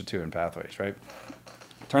on their sirtuin pathways, right?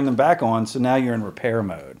 Turn them back on, so now you're in repair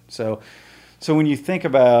mode. So when you think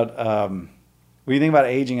about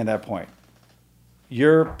aging at that point,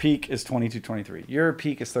 your peak is 22, 23. Your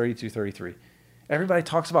peak is 32, 33. Everybody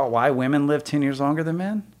talks about why women live 10 years longer than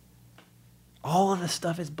men. All of this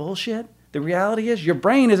stuff is bullshit. The reality is your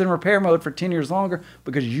brain is in repair mode for 10 years longer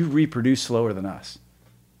because you reproduce slower than us,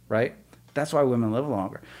 right? That's why women live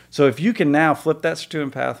longer. So if you can now flip that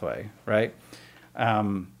sirtuin pathway, right,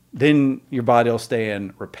 then your body will stay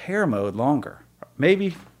in repair mode longer,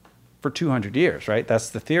 maybe for 200 years, right? That's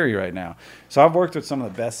the theory right now. So I've worked with some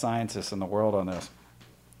of the best scientists in the world on this.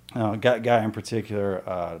 Guy in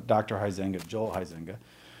particular, Dr. Huizenga, Joel Huizenga,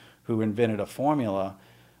 who invented a formula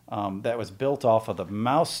that was built off of the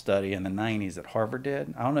mouse study in the 90s that Harvard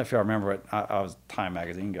did. I don't know if y'all remember it. I was a Time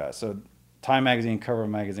magazine guy. So Time magazine, cover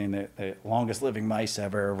magazine, the longest living mice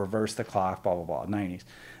ever, reverse the clock, blah, blah, blah, 90s.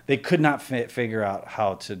 They could not figure out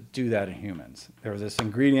how to do that in humans. There was this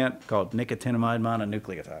ingredient called nicotinamide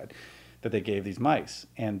mononucleotide that they gave these mice,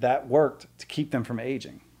 and that worked to keep them from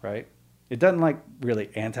aging, right? It doesn't like really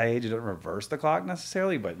anti-age, it doesn't reverse the clock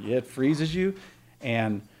necessarily, but it freezes you,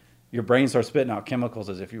 and your brain starts spitting out chemicals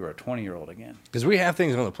as if you were a 20-year-old again. Because we have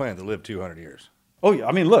things on the planet that live 200 years. Oh, yeah.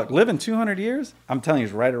 I mean, look, living 200 years, I'm telling you,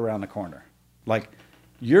 is right around the corner. Like,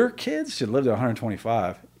 your kids should live to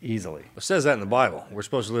 125 easily. It says that in the Bible. We're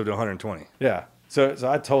supposed to live to 120. Yeah. So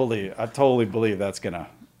I totally believe that's gonna,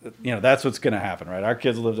 that's what's gonna happen, right? Our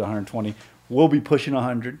kids will live to 120. We'll be pushing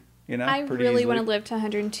 100. I really want to live to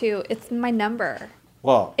 102. It's my number.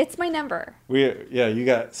 Well, it's my number. You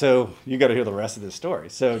got to hear the rest of this story.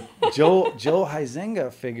 So Joel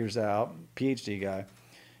Huizenga PhD guy,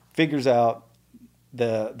 figures out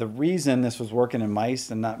the reason this was working in mice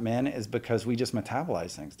and not men is because we just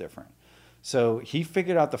metabolize things different. So he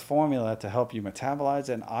figured out the formula to help you metabolize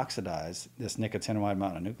and oxidize this nicotinamide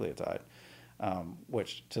mononucleotide,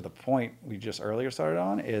 which to the point we just earlier started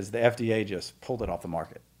on is the FDA just pulled it off the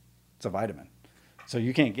market. It's a vitamin. So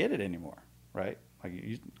you can't get it anymore, right?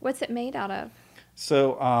 What's it made out of?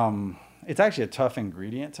 So it's actually a tough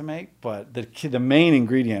ingredient to make, but the main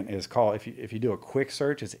ingredient is called, if you do a quick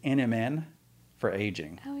search, it's NMN for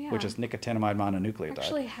aging, which is nicotinamide mononucleotide.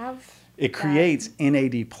 Actually have it creates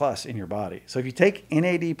NAD plus in your body. So if you take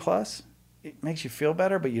NAD plus, it makes you feel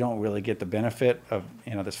better, but you don't really get the benefit of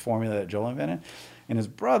this formula that Joel invented. And his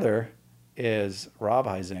brother is Rob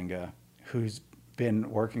Huizenga, who's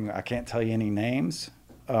been working. I can't tell you any names,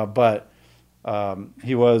 but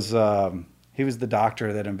he was the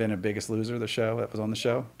doctor that invented Biggest Loser, the show that was on the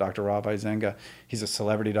show, Dr. Rob Huizenga. He's a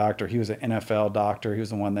celebrity doctor. He was an NFL doctor. He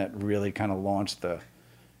was the one that really kind of launched did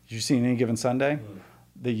you see Any Given Sunday?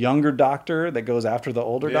 The younger doctor that goes after the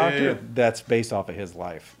older doctor, that's based off of his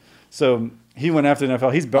life. So he went after the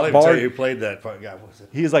NFL. He's barred. I'll tell you who played that guy.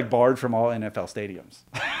 He's like barred from all NFL stadiums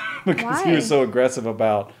because he was so aggressive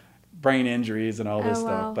about brain injuries and all this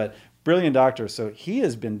stuff. But brilliant doctor. So he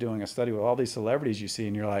has been doing a study with all these celebrities you see,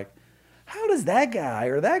 and you're like, how does that guy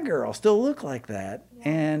or that girl still look like that?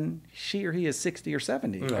 And she or he is 60 or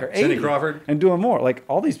 70 or 80. Cindy Crawford. And doing more. Like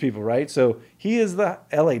all these people, right? So he is the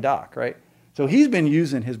LA doc, right? So he's been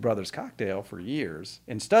using his brother's cocktail for years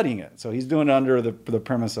and studying it. So he's doing it under the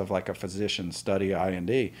premise of like a physician study,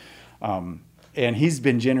 IND. And he's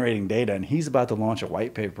been generating data, and he's about to launch a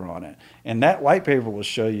white paper on it. And that white paper will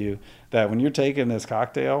show you that when you're taking this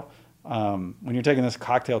cocktail,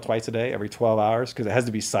 twice a day, every 12 hours, because it has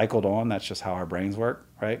to be cycled on. That's just how our brains work,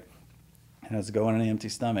 right? And it's going in an empty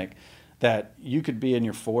stomach, that you could be in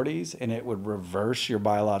your 40s and it would reverse your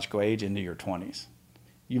biological age into your 20s.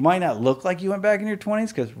 You might not look like you went back in your 20s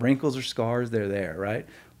because wrinkles or scars, they're there, right?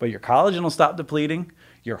 But your collagen will stop depleting.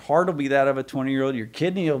 Your heart will be that of a 20-year-old. Your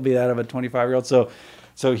kidney will be that of a 25-year-old. So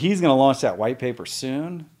he's going to launch that white paper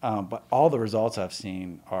soon. But all the results I've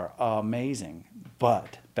seen are amazing.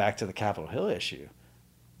 But back to the Capitol Hill issue,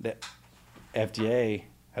 the FDA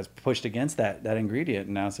has pushed against that ingredient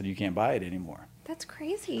and now said you can't buy it anymore. That's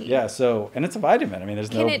crazy. Yeah. So, and it's a vitamin. I mean,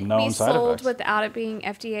 there's no known side effects. Can it be sold without it being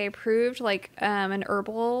FDA approved, like an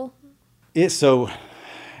herbal?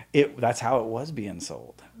 That's how it was being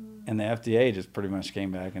sold. And the FDA just pretty much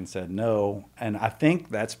came back and said no. And I think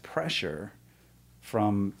that's pressure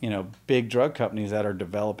from, big drug companies that are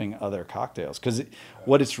developing other cocktails. Because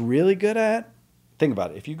what it's really good at, think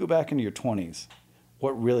about it. If you go back into your 20s,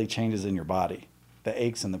 what really changes in your body? The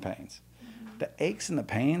aches and the pains. The aches and the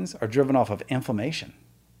pains are driven off of inflammation.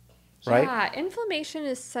 right? Yeah, inflammation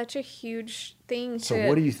is such a huge thing. So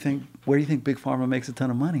what do you think? Where do you think Big Pharma makes a ton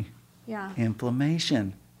of money? Yeah.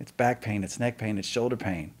 Inflammation. It's back pain, it's neck pain, it's shoulder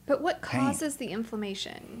pain. But what causes the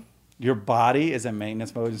inflammation? Your body is in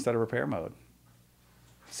maintenance mode instead of repair mode.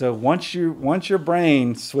 So once your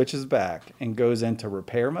brain switches back and goes into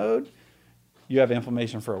repair mode, you have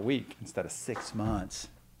inflammation for a week instead of 6 months.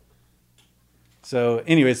 So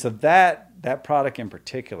anyway, so that product in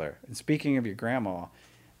particular, and speaking of your grandma,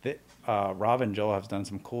 Rob and Joel have done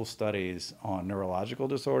some cool studies on neurological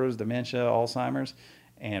disorders, dementia, Alzheimer's,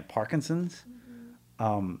 and Parkinson's.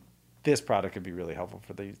 This product could be really helpful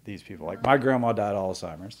for these people. Like my grandma died of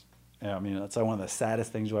Alzheimer's. Yeah, I mean, that's like one of the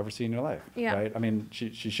saddest things you'll ever see in your life. Yeah. Right? I mean,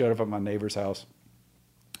 she showed up at my neighbor's house,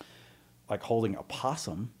 like holding a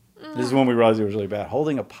possum. This is when we realized it was really bad.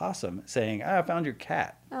 Holding a possum, saying, "I found your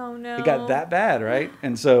cat." Oh no! It got that bad, right?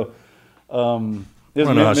 And so, I don't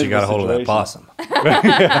know how she got a hold of that possum.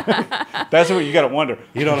 That's what you got to wonder.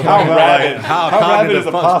 You don't know how rabid, like, how rabid is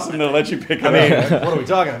a possum to let you pick it up? What are we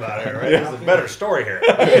talking about here, right? There's a better story here.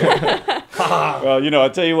 Well,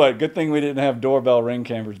 I'll tell you what, good thing we didn't have doorbell ring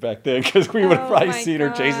cameras back then, because we would have probably seen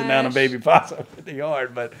her chasing down a baby possum in the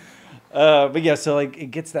yard. But yeah, so like it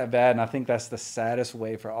gets that bad, and I think that's the saddest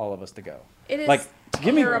way for all of us to go. It is like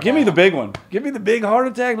give me the big one. Give me the big heart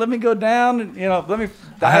attack. Let me go down, and let me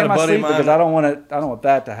die in my sleep, because I don't want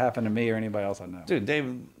that to happen to me or anybody else I know. Dude,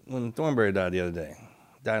 David, when Thornberry died the other day,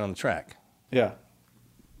 died on the track. Yeah.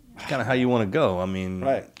 It's kind of how you want to go. I mean,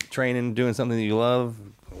 right. Training, doing something that you love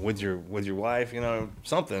with your wife,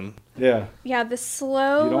 something. Yeah. Yeah, the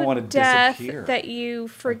slow you don't want to death disappear that you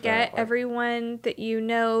forget everyone that you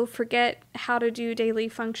know, forget how to do daily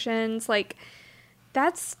functions. Like,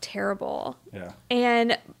 that's terrible. Yeah.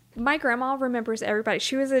 And my grandma remembers everybody.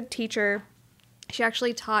 She was a teacher. She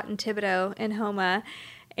actually taught in Thibodaux in Homa,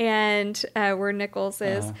 and where Nichols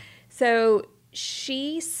is. So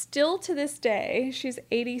she still to this day, she's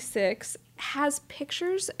 86, has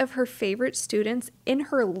pictures of her favorite students in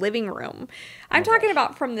her living room. I'm talking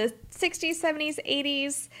about from the 60s, 70s,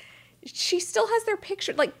 80s. She still has their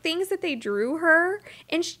picture, like things that they drew her.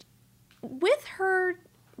 And with her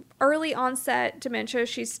early onset dementia,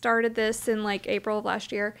 she started this in like April of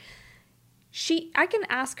last year. I can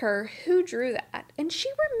ask her who drew that, and she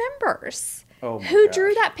remembers. Who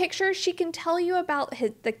drew that picture. She can tell you about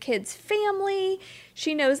the kid's family.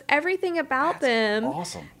 She knows everything about them.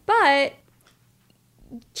 Awesome. But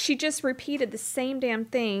she just repeated the same damn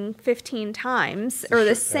thing 15 times, or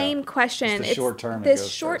the same question. It's short-term. This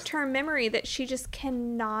short-term memory that she just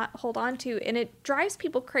cannot hold on to, and it drives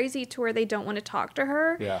people crazy to where they don't want to talk to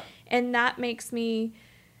her. Yeah. And that makes me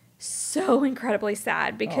so incredibly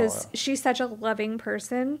sad, because she's such a loving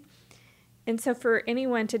person. And so for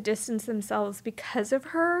anyone to distance themselves because of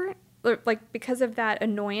her, or like because of that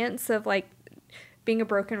annoyance of like being a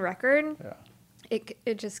broken record,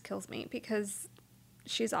 it just kills me, because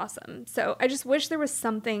she's awesome. So I just wish there was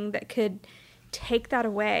something that could take that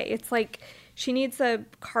away. It's like she needs a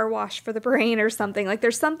car wash for the brain or something. Like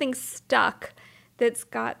there's something stuck that's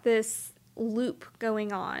got this loop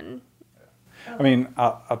going on. I mean,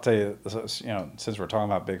 I'll tell you, since we're talking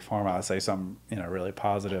about Big Pharma, I'll say something, really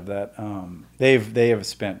positive, that they have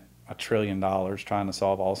spent $1 trillion trying to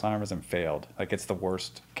solve Alzheimer's and failed. Like, it's the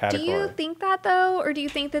worst category. Do you think that, though? Or do you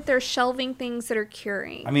think that they're shelving things that are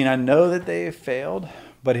curing? I mean, I know that they have failed,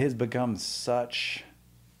 but it has become such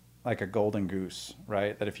like a golden goose,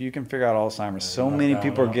 right? That if you can figure out Alzheimer's, so many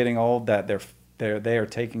people are getting old that they are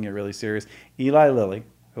taking it really serious. Eli Lilly,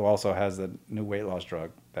 who also has the new weight loss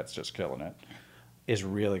drug that's just killing it, is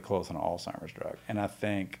really close on an Alzheimer's drug. And I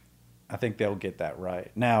think they'll get that right.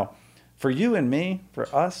 Now, for you and me, for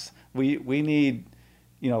us, we need,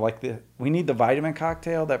 we need the vitamin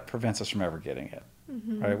cocktail that prevents us from ever getting it.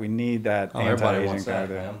 Mm-hmm. Right? We need that anti-aging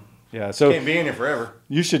cocktail. Yeah, so can't be in here forever.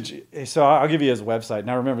 You should. So I'll give you his website.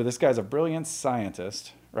 Now remember, this guy's a brilliant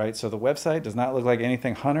scientist, right? So the website does not look like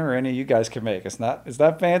anything Hunter or any of you guys can make. It's not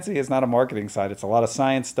fancy. It's not a marketing site. It's a lot of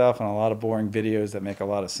science stuff and a lot of boring videos that make a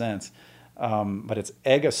lot of sense. But it's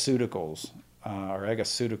Egaceuticals, or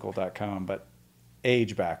egaceutical.com, but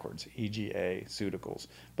age backwards, EGA Ceuticals.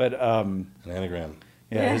 But an anagram.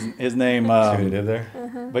 Yeah, his name. See what he did there.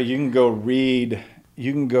 Uh-huh. But you can go read.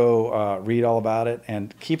 You can go read all about it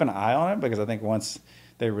and keep an eye on it, because I think once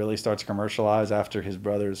they really start to commercialize after his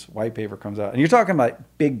brother's white paper comes out, and you're talking about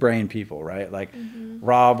big brain people, right? Like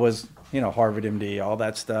Rob was, Harvard MD, all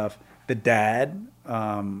that stuff. The dad,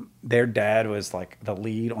 their dad was like the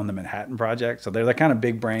lead on the Manhattan Project. So they're the kind of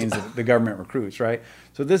big brains that the government recruits, right?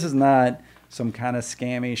 So this is not some kind of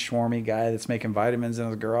scammy, schwarmy guy that's making vitamins in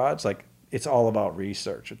his garage. Like, it's all about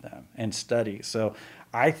research with them and study. So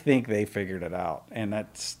I think they figured it out. And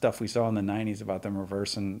that stuff we saw in the 90s about them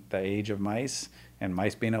reversing the age of mice and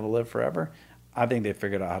mice being able to live forever, I think they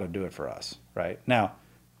figured out how to do it for us, right? Now,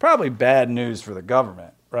 probably bad news for the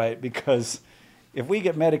government, right? Because if we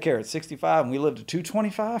get Medicare at 65 and we live to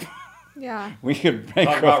 225, yeah, we could Talk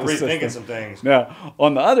bankrupt about the rethinking system. some things. Now,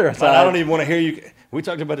 on the other side, I don't even want to hear you. We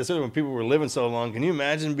talked about this earlier when people were living so long. Can you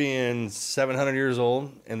imagine being 700 years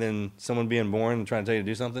old and then someone being born and trying to tell you to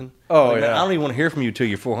do something? Oh, Like, yeah. I don't even want to hear from you till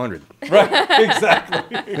you're 400. right?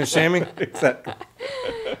 Exactly. Miss Shammy? Exactly.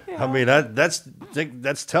 I mean,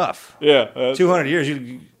 that's tough. Yeah. that's- 200 years,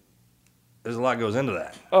 there's a lot goes into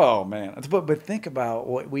that. Oh man. But think about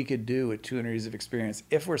what we could do with 200 years of experience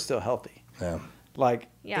if we're still healthy. Yeah. Like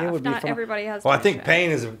yeah. it If would not be fun. everybody has. Well, I think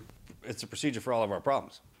dementia. pain it's a procedure for all of our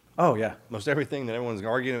problems. Oh yeah. Most everything that everyone's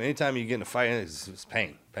arguing, anytime you get in a fight, it's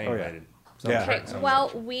pain Oh, yeah. related. Yeah. Okay, well,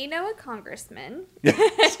 we know a congressman.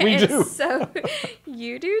 Yes, we And do. So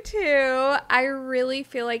you do too. I really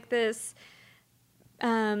feel like this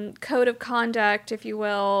code of conduct, if you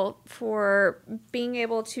will, for being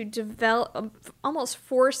able to develop, almost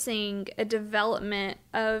forcing a development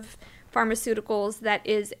of pharmaceuticals that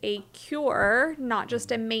is a cure, not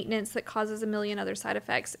just a maintenance that causes a million other side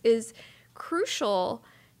effects, is crucial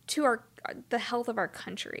to the health of our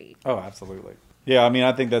country. Oh, absolutely. Yeah, I mean,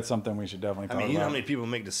 I think that's something we should definitely talk I mean, you know about. how many people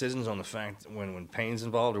make decisions on the fact when pain's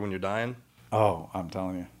involved or when you're dying? Oh, I'm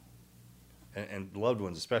telling you. And loved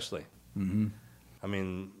ones especially. Mm-hmm. I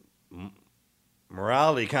mean,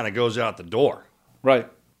 morality kind of goes out the door Right.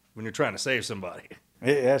 when you're trying to save somebody.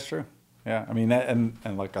 Yeah, that's true. Yeah, I mean that, and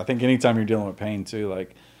like I think anytime you're dealing with pain too,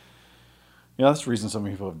 like that's the reason so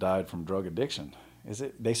many people have died from drug addiction. Is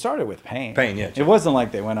it they started with pain? Pain, yeah. It wasn't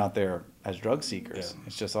like they went out there as drug seekers. Yeah.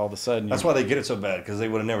 It's just all of a sudden. That's why they get it so bad, because they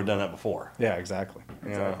would have never done that before. Yeah, exactly. You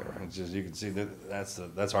know, it's just you can see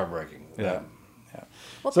that's heartbreaking. Yeah.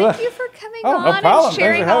 Well, So thank that- you for coming Oh, no on problem. and Thanks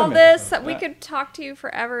sharing for having all me. this. We Yeah. could talk to you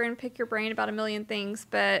forever and pick your brain about a million things,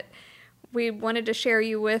 but we wanted to share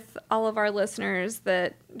you with all of our listeners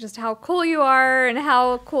that just how cool you are and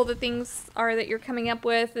how cool the things are that you're coming up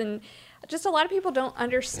with, and just a lot of people don't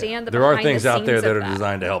understand the There are behind things the out there scenes that of are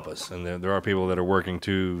designed to help us, and there are people that are working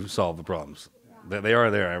to solve the problems. They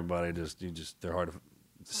are there. Everybody they're hard to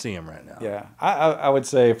see them right now. Yeah, I would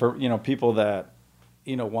say for people that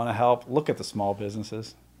want to help, look at the small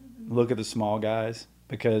businesses, look at the small guys,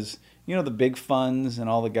 because the big funds and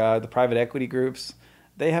all the private equity groups,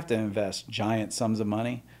 they have to invest giant sums of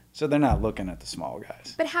money, so they're not looking at the small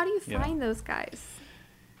guys. But how do you find those guys?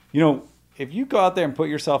 If you go out there and put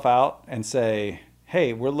yourself out and say,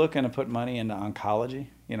 hey, we're looking to put money into oncology,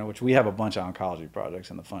 which we have a bunch of oncology projects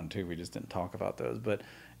in the fund too. We just didn't talk about those. But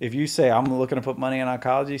if you say, I'm looking to put money in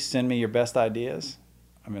oncology, send me your best ideas.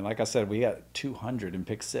 I mean, like I said, we got 200 and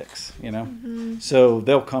pick 6, So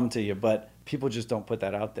they'll come to you, but people just don't put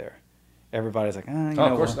that out there. Everybody's like, of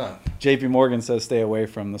course not. JP Morgan says stay away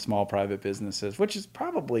from the small private businesses, which is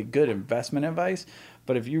probably good investment advice.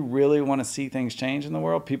 But if you really want to see things change in the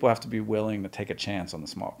world, people have to be willing to take a chance on the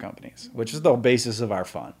small companies, which is the basis of our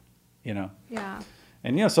fund, Yeah.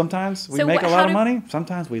 And sometimes we So make a how lot of do- money.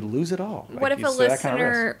 Sometimes we lose it all. What Like if you a say, that kind of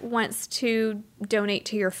risk. listener wants to donate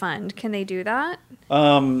to your fund? Can they do that?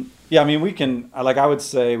 Yeah, I mean, we can. Like I would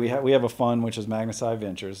say, we have a fund which is Magnusci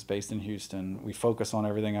Ventures, based in Houston. We focus on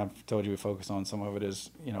everything I've told you. We focus on. Some of it is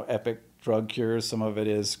epic drug cures. Some of it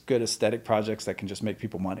is good aesthetic projects that can just make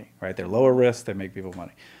people money. Right? They're lower risk. They make people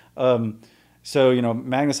money. So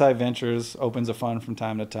Magnusci Ventures opens a fund from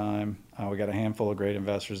time to time. We got a handful of great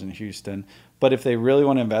investors in Houston. But if they really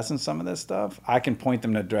want to invest in some of this stuff, I can point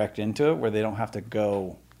them direct into it where they don't have to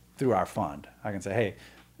go through our fund. I can say, hey,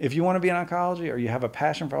 if you want to be in oncology or you have a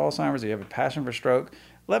passion for Alzheimer's or you have a passion for stroke,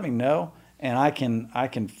 let me know, and I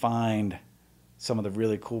can find some of the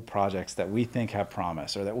really cool projects that we think have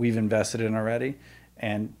promise or that we've invested in already,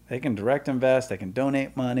 and they can direct invest, they can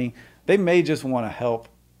donate money. They may just want to help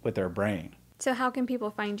with their brain. So how can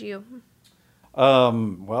people find you?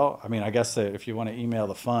 Well, I mean, I guess if you want to email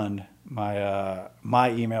the fund, my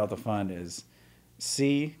email to the fund is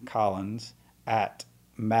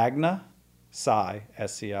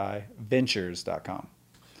ccollins@magnusci ventures.com.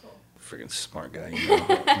 Freaking smart guy.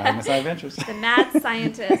 Magnusci Ventures. The mad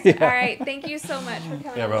scientist. All right. Thank you so much for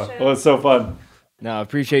coming on bro. the show. Well, it's so fun. No, I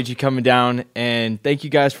appreciate you coming down, and thank you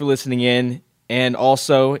guys for listening in. And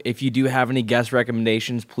also, if you do have any guest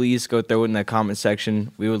recommendations, please go throw it in the comment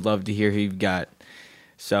section. We would love to hear who you've got.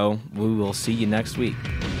 So we will see you next week.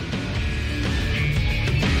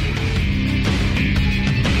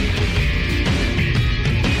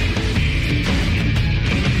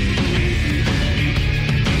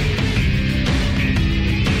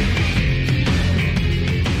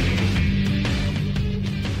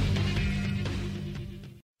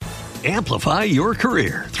 Amplify your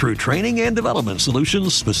career through training and development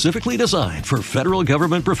solutions specifically designed for federal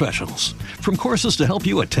government professionals. From courses to help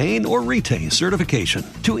you attain or retain certification,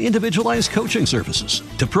 to individualized coaching services,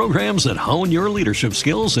 to programs that hone your leadership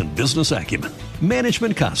skills and business acumen,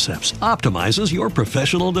 Management Concepts optimizes your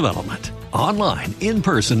professional development. Online, in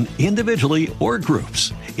person, individually, or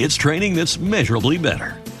groups, it's training that's measurably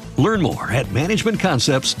better. Learn more at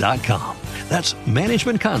managementconcepts.com. That's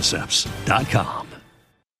managementconcepts.com.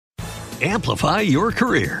 Amplify your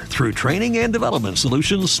career through training and development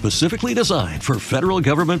solutions specifically designed for federal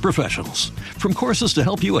government professionals. From courses to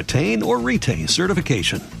help you attain or retain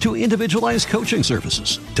certification, to individualized coaching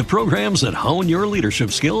services, to programs that hone your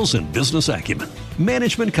leadership skills and business acumen,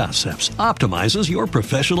 Management Concepts optimizes your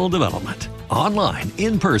professional development. Online,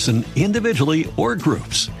 in person, individually, or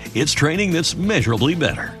groups, it's training that's measurably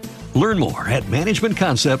better. Learn more at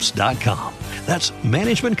managementconcepts.com. That's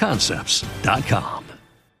managementconcepts.com.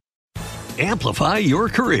 Amplify your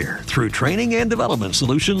career through training and development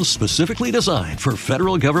solutions specifically designed for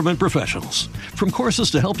federal government professionals. From courses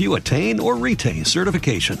to help you attain or retain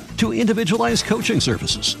certification, to individualized coaching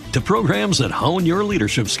services, to programs that hone your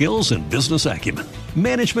leadership skills and business acumen,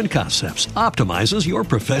 Management Concepts optimizes your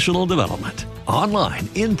professional development. Online,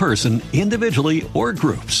 in person, individually, or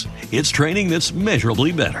groups, it's training that's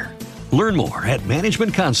measurably better. Learn more at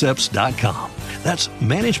managementconcepts.com. That's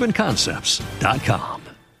managementconcepts.com.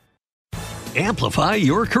 Amplify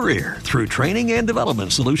your career through training and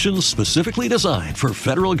development solutions specifically designed for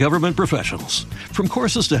federal government professionals. From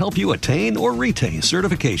courses to help you attain or retain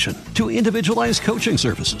certification, to individualized coaching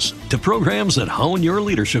services, to programs that hone your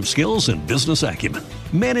leadership skills and business acumen,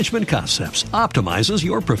 Management Concepts optimizes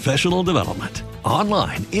your professional development.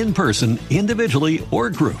 Online, in person, individually, or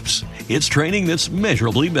groups, it's training that's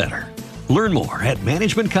measurably better. Learn more at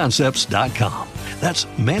managementconcepts.com. That's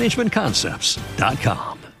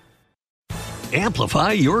managementconcepts.com.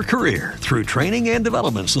 Amplify your career through training and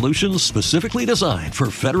development solutions specifically designed for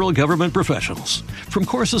federal government professionals. From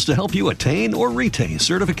courses to help you attain or retain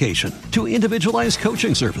certification, to individualized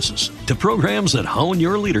coaching services, to programs that hone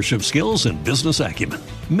your leadership skills and business acumen,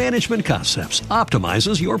 Management Concepts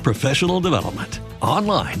optimizes your professional development.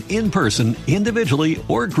 Online, in person, individually,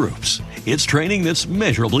 or groups, it's training that's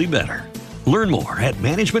measurably better. Learn more at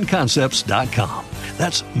managementconcepts.com.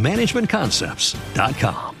 That's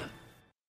managementconcepts.com.